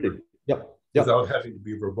 Absolutely. Yep. Without having to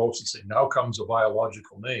be verbose and say, now comes a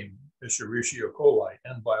biological name, Escherichia coli,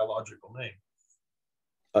 and biological name.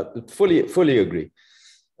 Fully agree.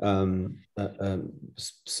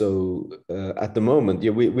 So at the moment,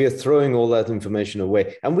 we are throwing all that information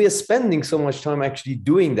away, and we are spending so much time actually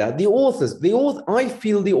doing that. I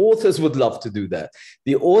feel the authors would love to do that.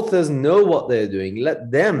 The authors know what they're doing.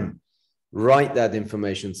 Let them write that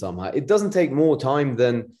information somehow. It doesn't take more time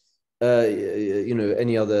than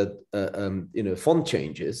any other font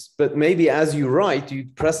changes, but maybe as you write, you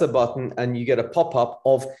press a button and you get a pop-up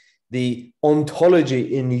of the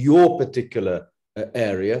ontology in your particular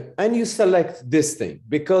area, and you select this thing.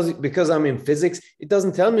 Because I'm in physics, it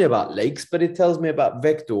doesn't tell me about lakes, but it tells me about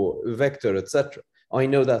vector, etc. I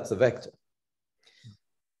know that's a vector.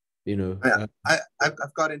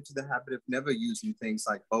 I've got into the habit of never using things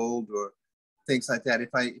like bold or things like that. If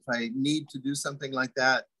I need to do something like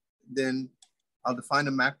that, then I'll define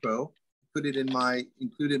a macro, put it in my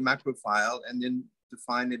included macro file, and then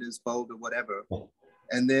define it as bold or whatever.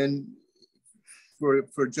 And then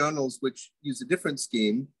for journals which use a different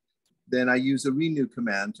scheme, then I use a renew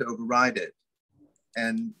command to override it.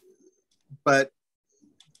 But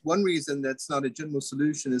one reason that's not a general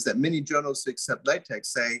solution is that many journals who accept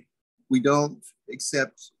LaTeX say, we don't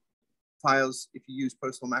accept files if you use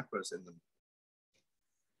personal macros in them.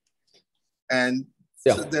 And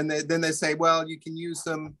so then they say, well, you can use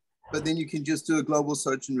them, but then you can just do a global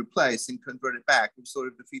search and replace and convert it back, which sort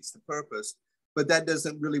of defeats the purpose. But that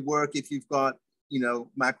doesn't really work if you've got,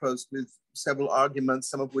 macros with several arguments,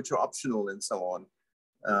 some of which are optional and so on.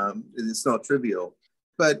 It's not trivial.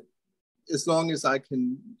 But as long as I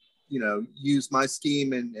can, use my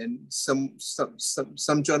scheme and some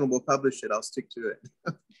journal will publish it, I'll stick to it.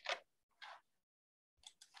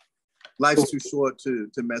 Life's too short to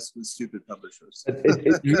mess with stupid publishers.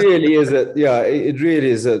 It really is it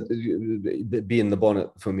really is a bee in the bonnet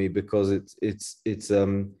for me, because it's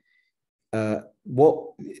what,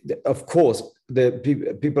 of course, the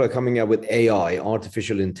people are coming out with AI,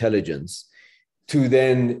 artificial intelligence, to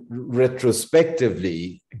then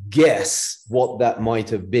retrospectively guess what that might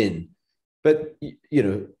have been. But, you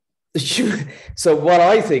know, so what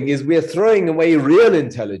I think is we're throwing away real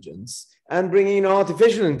intelligence and bringing in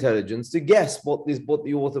artificial intelligence to guess what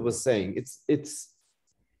the author was saying. It's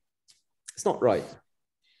not right.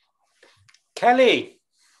 Kelly.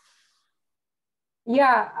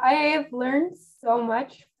 Yeah, I have learned so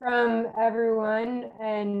much from everyone,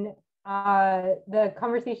 and the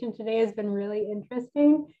conversation today has been really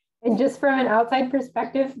interesting. And just from an outside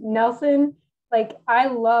perspective, Nelson, like, I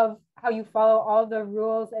love how you follow all the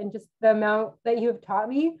rules and just the amount that you have taught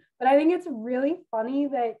me. But I think it's really funny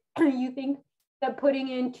that you think that putting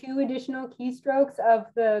in 2 additional keystrokes of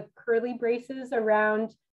the curly braces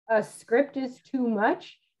around a script is too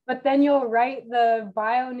much. But then you'll write the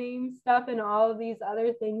bio name stuff and all of these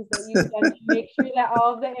other things that you've done to make sure that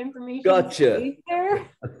all of the information stays there.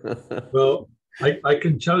 Well, I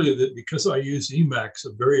can tell you that because I use Emacs,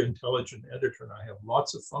 a very intelligent editor, and I have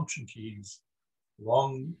lots of function keys,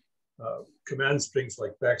 long command strings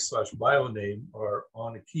like \bio name are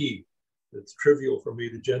on a key that's trivial for me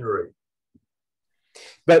to generate.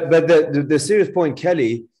 But the serious point,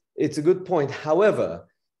 Kelly, it's a good point. However,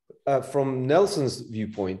 from Nelson's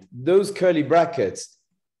viewpoint, those curly brackets,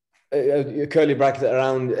 a curly bracket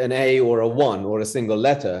around an A or a 1 or a single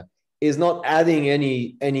letter, is not adding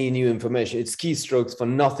any new information. It's keystrokes for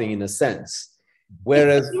nothing, in a sense.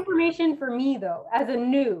 Whereas it's information for me, though, as a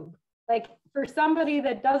noob, like for somebody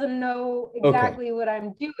that doesn't know exactly what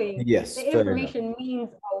I'm doing, yes, the information means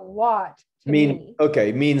a lot to me.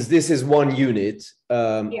 Okay, means this is one unit.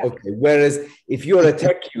 Okay, whereas if you're a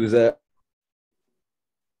tech user,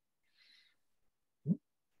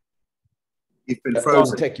 you've been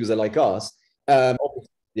frozen. Tech user like us,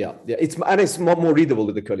 it's more readable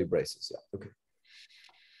with the curly braces. Yeah, okay.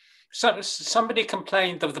 So somebody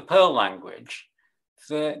complained of the Perl language,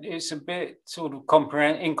 that it's a bit sort of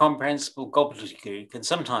incomprehensible gobbledygook, and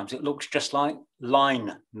sometimes it looks just like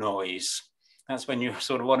line noise. That's when you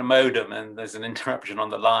sort of want a modem and there's an interruption on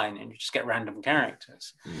the line and you just get random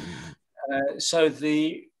characters. So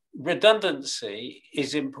the redundancy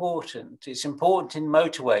is important. It's important in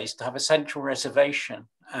motorways to have a central reservation,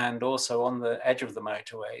 and also on the edge of the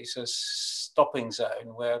motorways, a stopping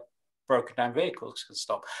zone where broken down vehicles can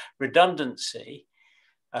stop. Redundancy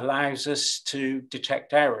allows us to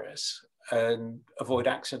detect errors and avoid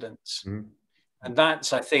accidents. And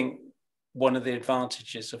that's, I think, one of the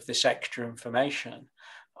advantages of this extra information.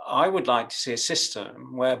 I would like to see a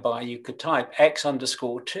system whereby you could type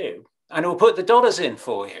X_2 and it will put the dollars in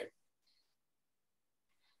for you,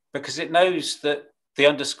 because it knows that the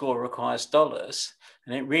underscore requires dollars,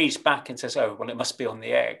 and it reads back and says, oh, well, it must be on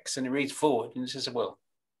the X, and it reads forward and it says, well,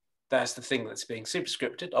 that's the thing that's being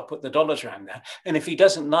superscripted. I'll put the dollars around there. And if he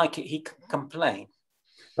doesn't like it, he can complain.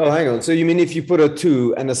 Oh, hang on. So you mean if you put a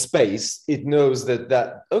 2 and a space, it knows that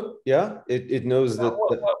it knows that.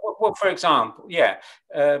 Well, for example,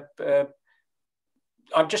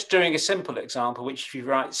 I'm just doing a simple example, which if you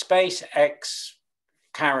write space X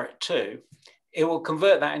 _2, it will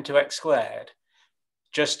convert that into X squared.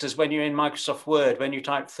 Just as when you're in Microsoft Word, when you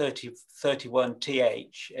type 31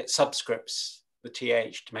 TH, it subscripts the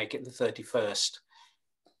TH to make it the 31st.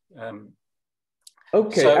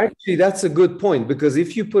 Okay, so, actually, that's a good point, because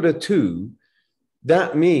if you put a 2,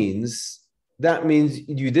 that means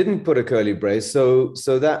you didn't put a curly brace. So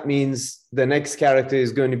that means the next character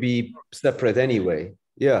is going to be separate anyway.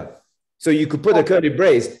 Yeah. So you could put a curly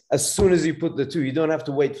brace as soon as you put the 2. You don't have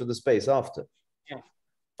to wait for the space after. Yeah,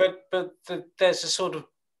 but there's a sort of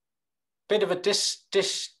bit of a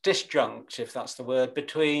disjunct, if that's the word,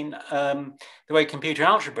 between the way computer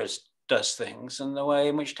algebra does things and the way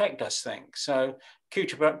in which tech does things. So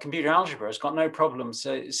computer algebra has got no problem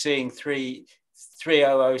seeing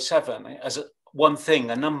 3007 as one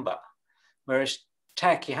thing, a number, whereas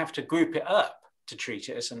tech, you have to group it up to treat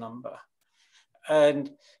it as a number. And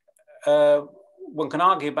one can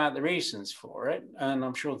argue about the reasons for it, and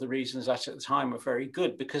I'm sure the reasons at the time were very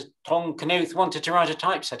good, because Tom Knuth wanted to write a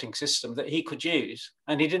typesetting system that he could use,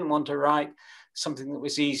 and he didn't want to write something that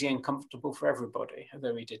was easy and comfortable for everybody,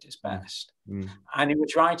 although he did his best. And he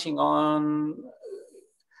was writing on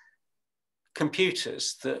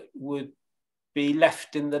computers that would be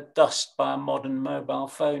left in the dust by a modern mobile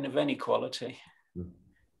phone of any quality.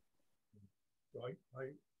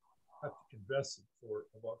 I have to confess that for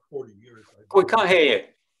about 40 years. We can't hear you.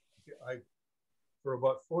 For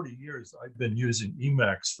about 40 years, I've been using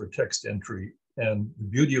Emacs for text entry. And the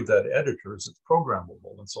beauty of that editor is it's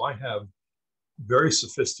programmable. And so I have very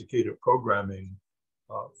sophisticated programming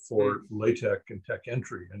for LaTeX and TeX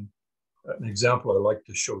entry. And an example I like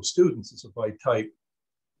to show students is if I type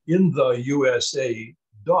in the USA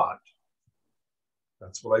dot,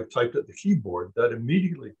 that's what I've typed at the keyboard, that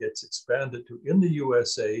immediately gets expanded to in the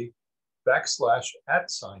USA \@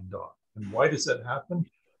 dot. And why does that happen?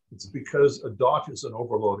 It's because a dot is an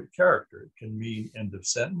overloaded character. It can mean end of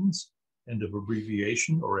sentence, end of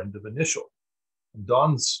abbreviation, or end of initial. And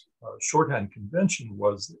Don's shorthand convention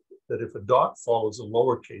was that if a dot follows a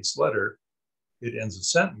lowercase letter, it ends a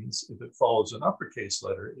sentence. If it follows an uppercase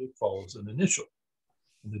letter, it follows an initial.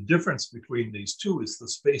 And the difference between these two is the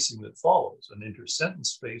spacing that follows, an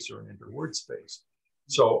inter-sentence space or an inter-word space.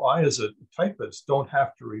 So I, as a typist, don't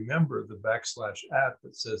have to remember the \@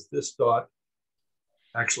 that says this dot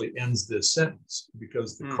actually ends this sentence,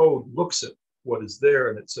 because the code looks at what is there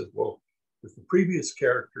and it says, well, if the previous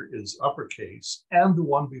character is uppercase and the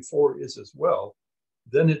one before is as well,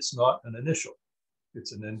 then it's not an initial,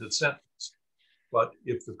 it's an end of sentence. But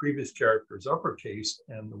if the previous character is uppercase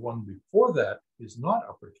and the one before that is not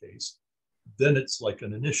uppercase, then it's like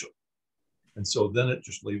an initial. And so then it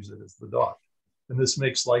just leaves it as the dot. And this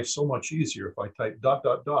makes life so much easier. If I type ...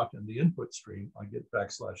 in the input stream, I get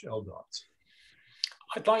 \l dots.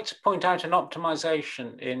 I'd like to point out an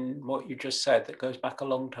optimization in what you just said that goes back a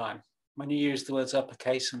long time, when you use the words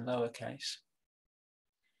uppercase and lowercase.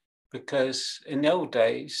 Because in the old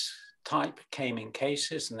days, type came in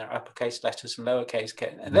cases, and there are uppercase letters and lowercase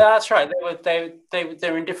cases. That's right, they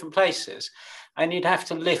were in different places, and you'd have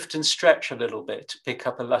to lift and stretch a little bit to pick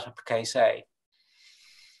up a uppercase A.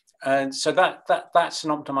 And so that's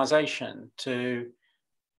an optimization to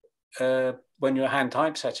when you're hand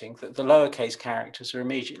typesetting, that the lowercase characters are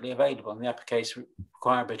immediately available and the uppercase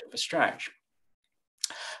require a bit of a stretch.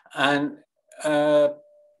 And I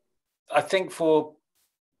think for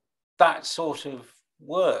that sort of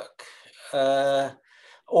work,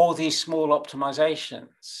 all these small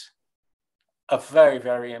optimizations are very,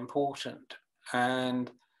 very important.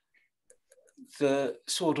 And the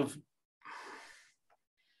sort of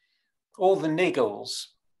all the niggles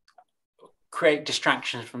create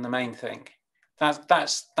distractions from the main thing. That's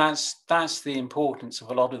the importance of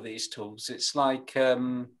a lot of these tools. It's like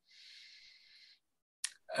when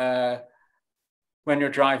you're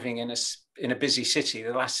driving in a busy city,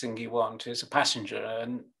 the last thing you want is a passenger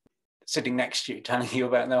and sitting next to you telling you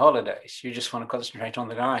about their holidays. You just want to concentrate on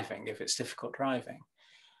the driving if it's difficult driving.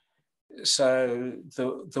 So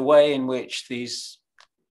the way in which these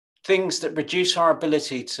things that reduce our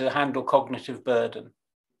ability to handle cognitive burden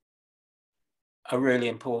are really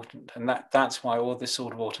important, and that's why all this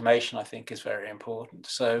sort of automation, I think, is very important.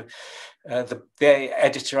 So the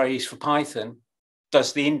editor I use for Python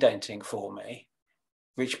does the indenting for me,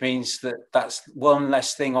 which means that that's one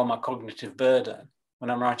less thing on my cognitive burden when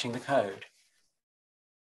I'm writing the code.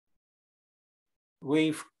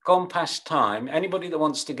 We've gone past time. Anybody that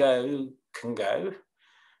wants to go can go.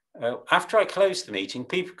 After I close the meeting,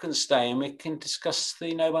 people can stay and we can discuss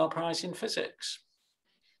the Nobel Prize in Physics.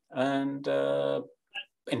 And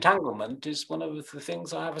entanglement is one of the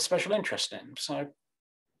things I have a special interest in. So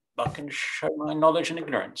I can show my knowledge and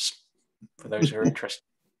ignorance for those who are interested.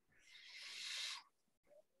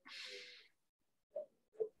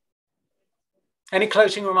 Any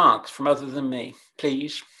closing remarks from other than me,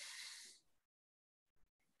 please?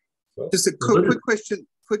 Just a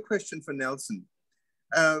quick question for Nelson.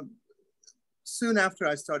 Soon after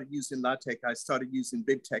I started using LaTeX, I started using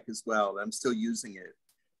BibTeX as well. I'm still using it.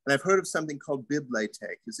 And I've heard of something called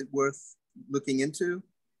BibLaTeX. Is it worth looking into?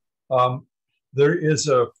 There is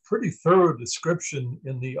a pretty thorough description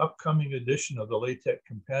in the upcoming edition of the LaTeX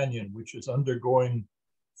Companion, which is undergoing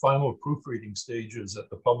final proofreading stages at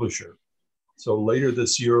the publisher. So later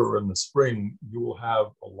this year or in the spring, you will have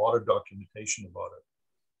a lot of documentation about it.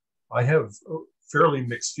 I have fairly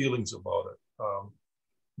mixed feelings about it.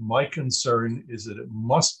 My concern is that it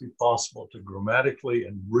must be possible to grammatically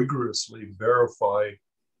and rigorously verify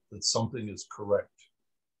that something is correct.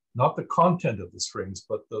 Not the content of the strings,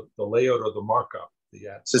 but the layout or the markup,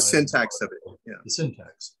 the syntax of it. Yeah. The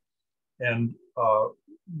syntax. And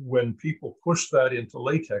when people push that into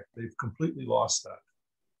LaTeX, they've completely lost that.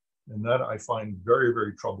 And that I find very,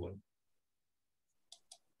 very troubling.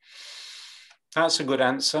 That's a good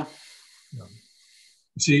answer. Yeah.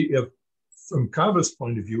 You see, if from Kava's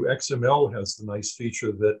point of view, XML has the nice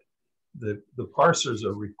feature that the parsers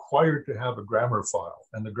are required to have a grammar file,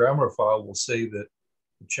 and the grammar file will say that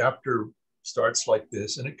the chapter starts like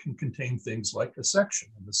this, and it can contain things like a section,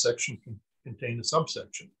 and the section can contain a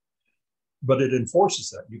subsection. But it enforces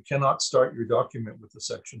that. You cannot start your document with a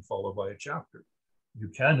section followed by a chapter. You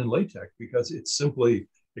can in LaTeX because it's simply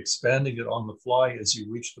expanding it on the fly as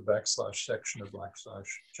you reach the /section or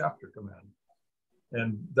 /chapter command.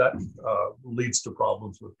 And that leads to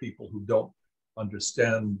problems with people who don't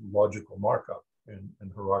understand logical markup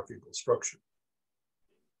and hierarchical structure.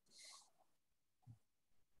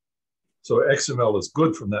 So XML is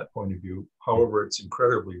good from that point of view. However, it's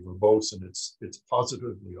incredibly verbose, and it's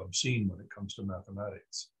positively obscene when it comes to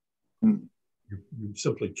mathematics. You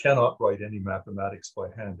simply cannot write any mathematics by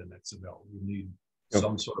hand in XML. You need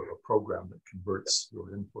some sort of a program that converts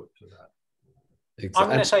your input to that. I'm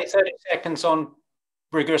going to say 30 seconds on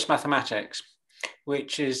rigorous mathematics,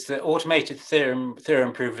 which is the automated theorem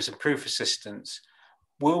provers and proof assistants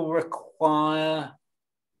will require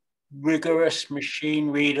rigorous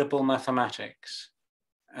machine-readable mathematics.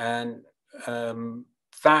 And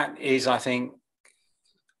that is, I think,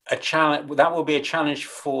 a challenge. That will be a challenge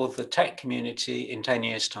for the tech community in 10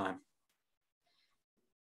 years' time.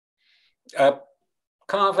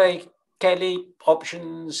 Kaveh, Kelly,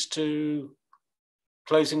 options to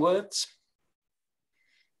closing words?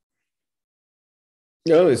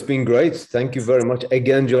 No, it's been great. Thank you very much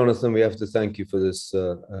again, Jonathan. We have to thank you for this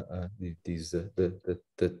the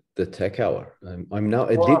tech hour. I'm now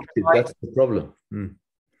addicted. That's the problem.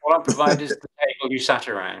 All I provided is the table you sat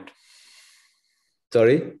around.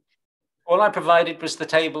 Sorry. All I provided was the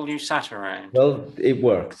table you sat around. Well, it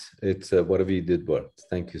worked. It's whatever you did worked.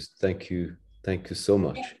 Thank you so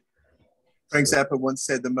much. Frank Zappa once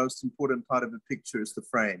said the most important part of a picture is the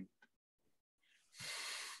frame.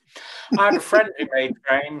 I had a friend who made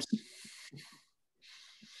frames.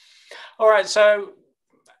 All right, so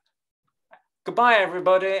goodbye,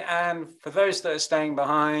 everybody. And for those that are staying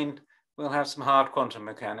behind, we'll have some hard quantum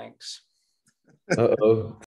mechanics. Uh-oh.